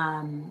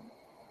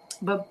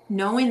 But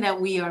knowing that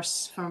we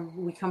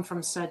come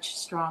from such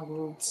strong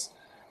roots,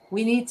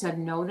 we need to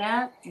know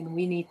that, and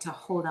we need to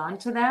hold on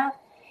to that,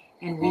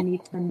 and we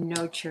need to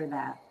nurture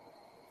that.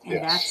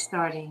 And that's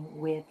starting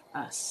with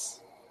us.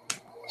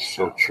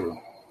 So true.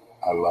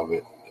 I love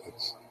it.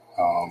 It's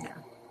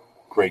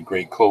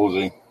great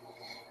closing.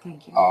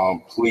 Thank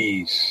you.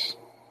 Please,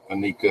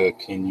 Anika,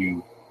 can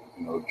you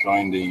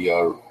join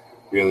the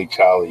Really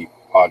Charlie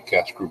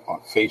podcast group on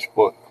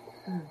Facebook?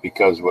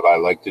 Because what I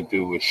like to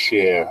do is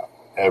share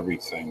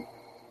everything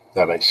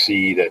that I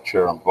see that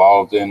you're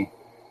involved in,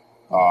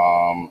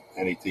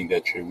 anything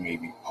that you may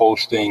be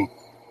posting.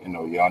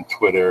 You're on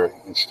Twitter,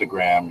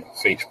 Instagram,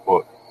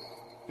 Facebook.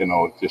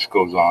 It just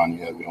goes on.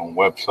 You have your own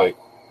website.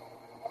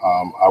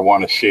 I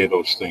want to share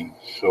those things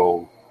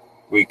so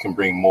we can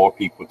bring more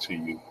people to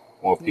you,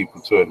 more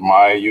people to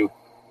admire you,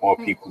 more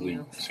people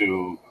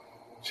to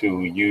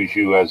use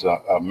you as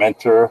a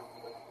mentor,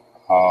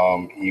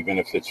 even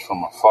if it's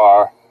from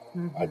afar.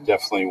 I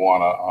definitely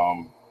want to,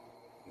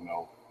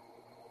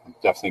 I'm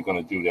definitely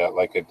going to do that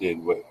like I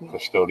did with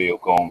Custodio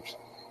Gomes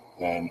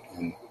and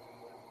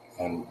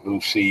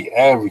Lucy.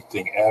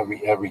 Everything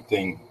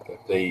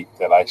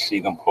that I see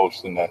them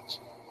posting that's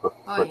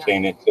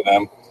pertaining to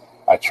them,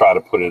 I try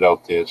to put it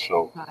out there.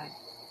 So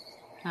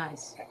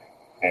nice.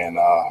 And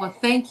well,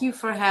 thank you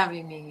for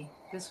having me.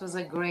 This was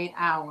a great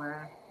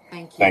hour.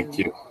 Thank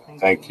you.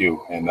 Thank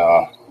you. And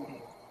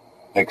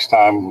next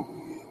time,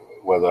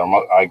 whether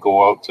I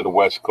go out to the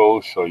West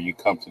Coast or you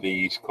come to the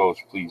East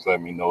Coast, please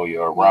let me know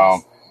you're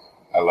around.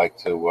 I like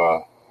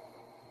to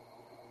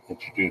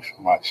introduce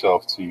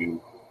myself to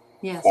you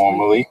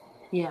formally.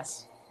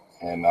 Yes.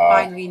 And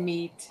finally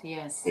meet.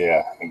 Yes.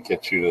 Yeah, and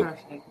get you to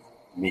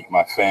meet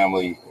my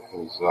family.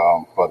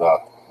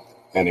 But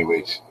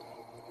anyways,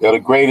 you're the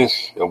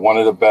greatest. You're one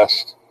of the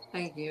best.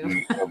 Thank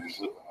you.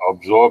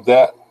 Absorb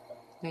that.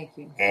 Thank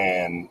you.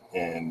 And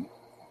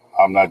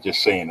I'm not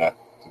just saying that.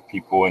 The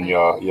people in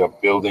your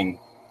building,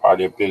 part of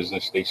your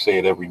business, they say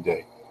it every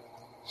day.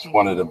 It's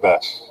one of the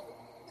best.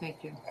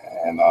 Thank you.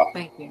 And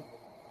thank you.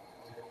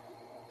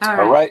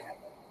 All right.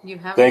 You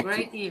have a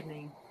great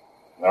evening.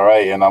 All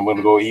right, and I'm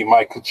gonna go eat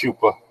my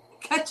cachupa.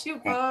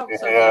 Cachupa,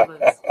 so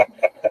jealous.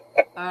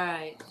 All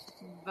right.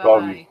 Bye.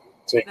 Love you.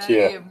 Take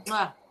care. You.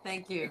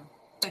 Thank you.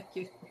 Thank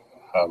you.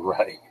 All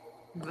right.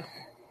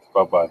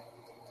 Bye-bye.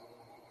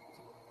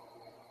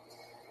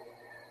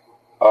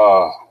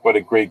 What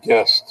a great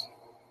guest.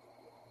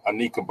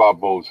 Anika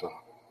Barboza,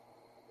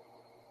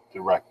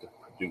 director,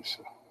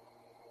 producer,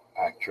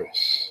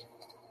 actress,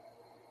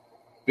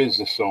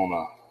 business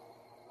owner,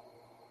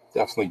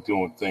 definitely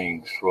doing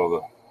things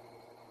for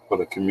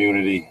the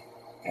community,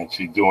 and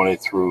she's doing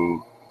it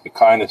through the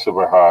kindness of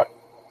her heart,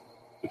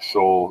 the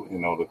soul,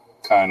 the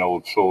kind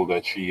old soul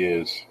that she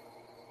is.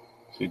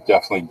 She's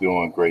definitely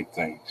doing great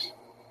things.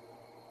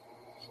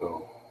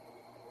 So,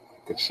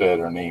 like I said,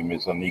 her name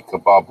is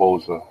Anika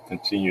Barboza.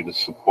 Continue to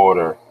support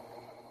her.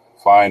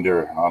 Find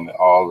her on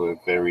all the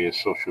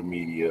various social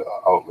media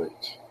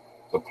outlets,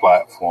 the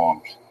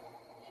platforms.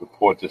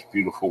 Support this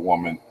beautiful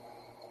woman.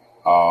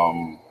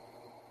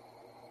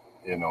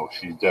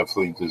 She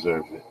definitely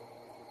deserves it.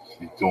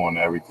 She's doing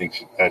everything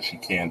that she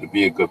can to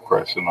be a good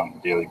person on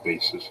a daily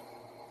basis.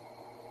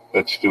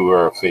 Let's do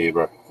her a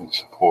favor and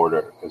support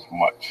her as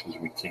much as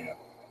we can,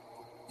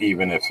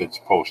 even if it's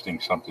posting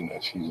something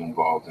that she's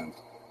involved in.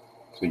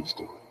 Please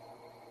do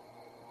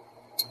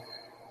it.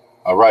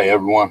 All right,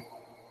 everyone.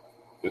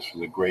 This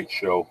was a great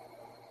show.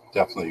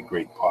 Definitely a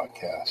great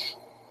podcast.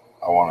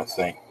 I want to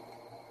thank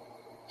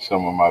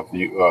some of my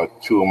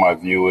two of my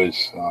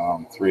viewers,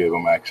 three of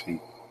them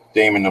actually,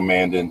 Damon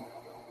Amandon,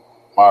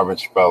 Marvin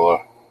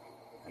Speller,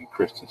 and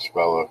Kristen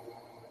Speller,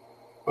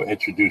 for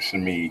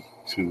introducing me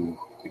to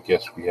the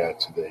guest we had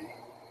today,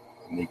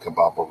 Anika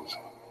Barboza.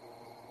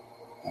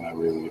 And I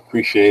really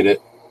appreciate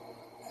it,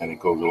 and it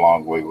goes a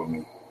long way with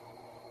me.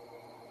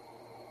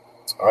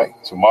 All right,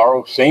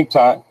 tomorrow, same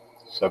time,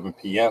 7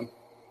 p.m.,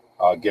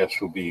 our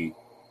guest will be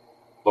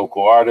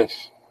local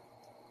artist,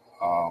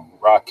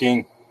 Rock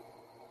King,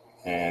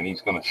 and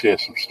he's going to share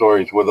some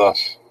stories with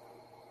us,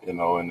 in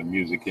the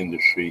music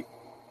industry,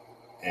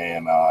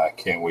 and I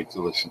can't wait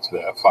to listen to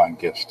that fine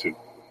guest too.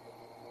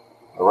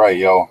 All right,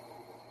 y'all.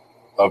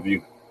 Love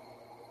you.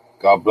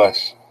 God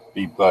bless.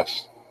 Be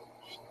blessed.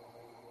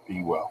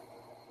 Be well.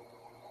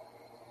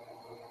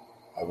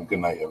 Have a good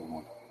night,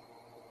 everyone.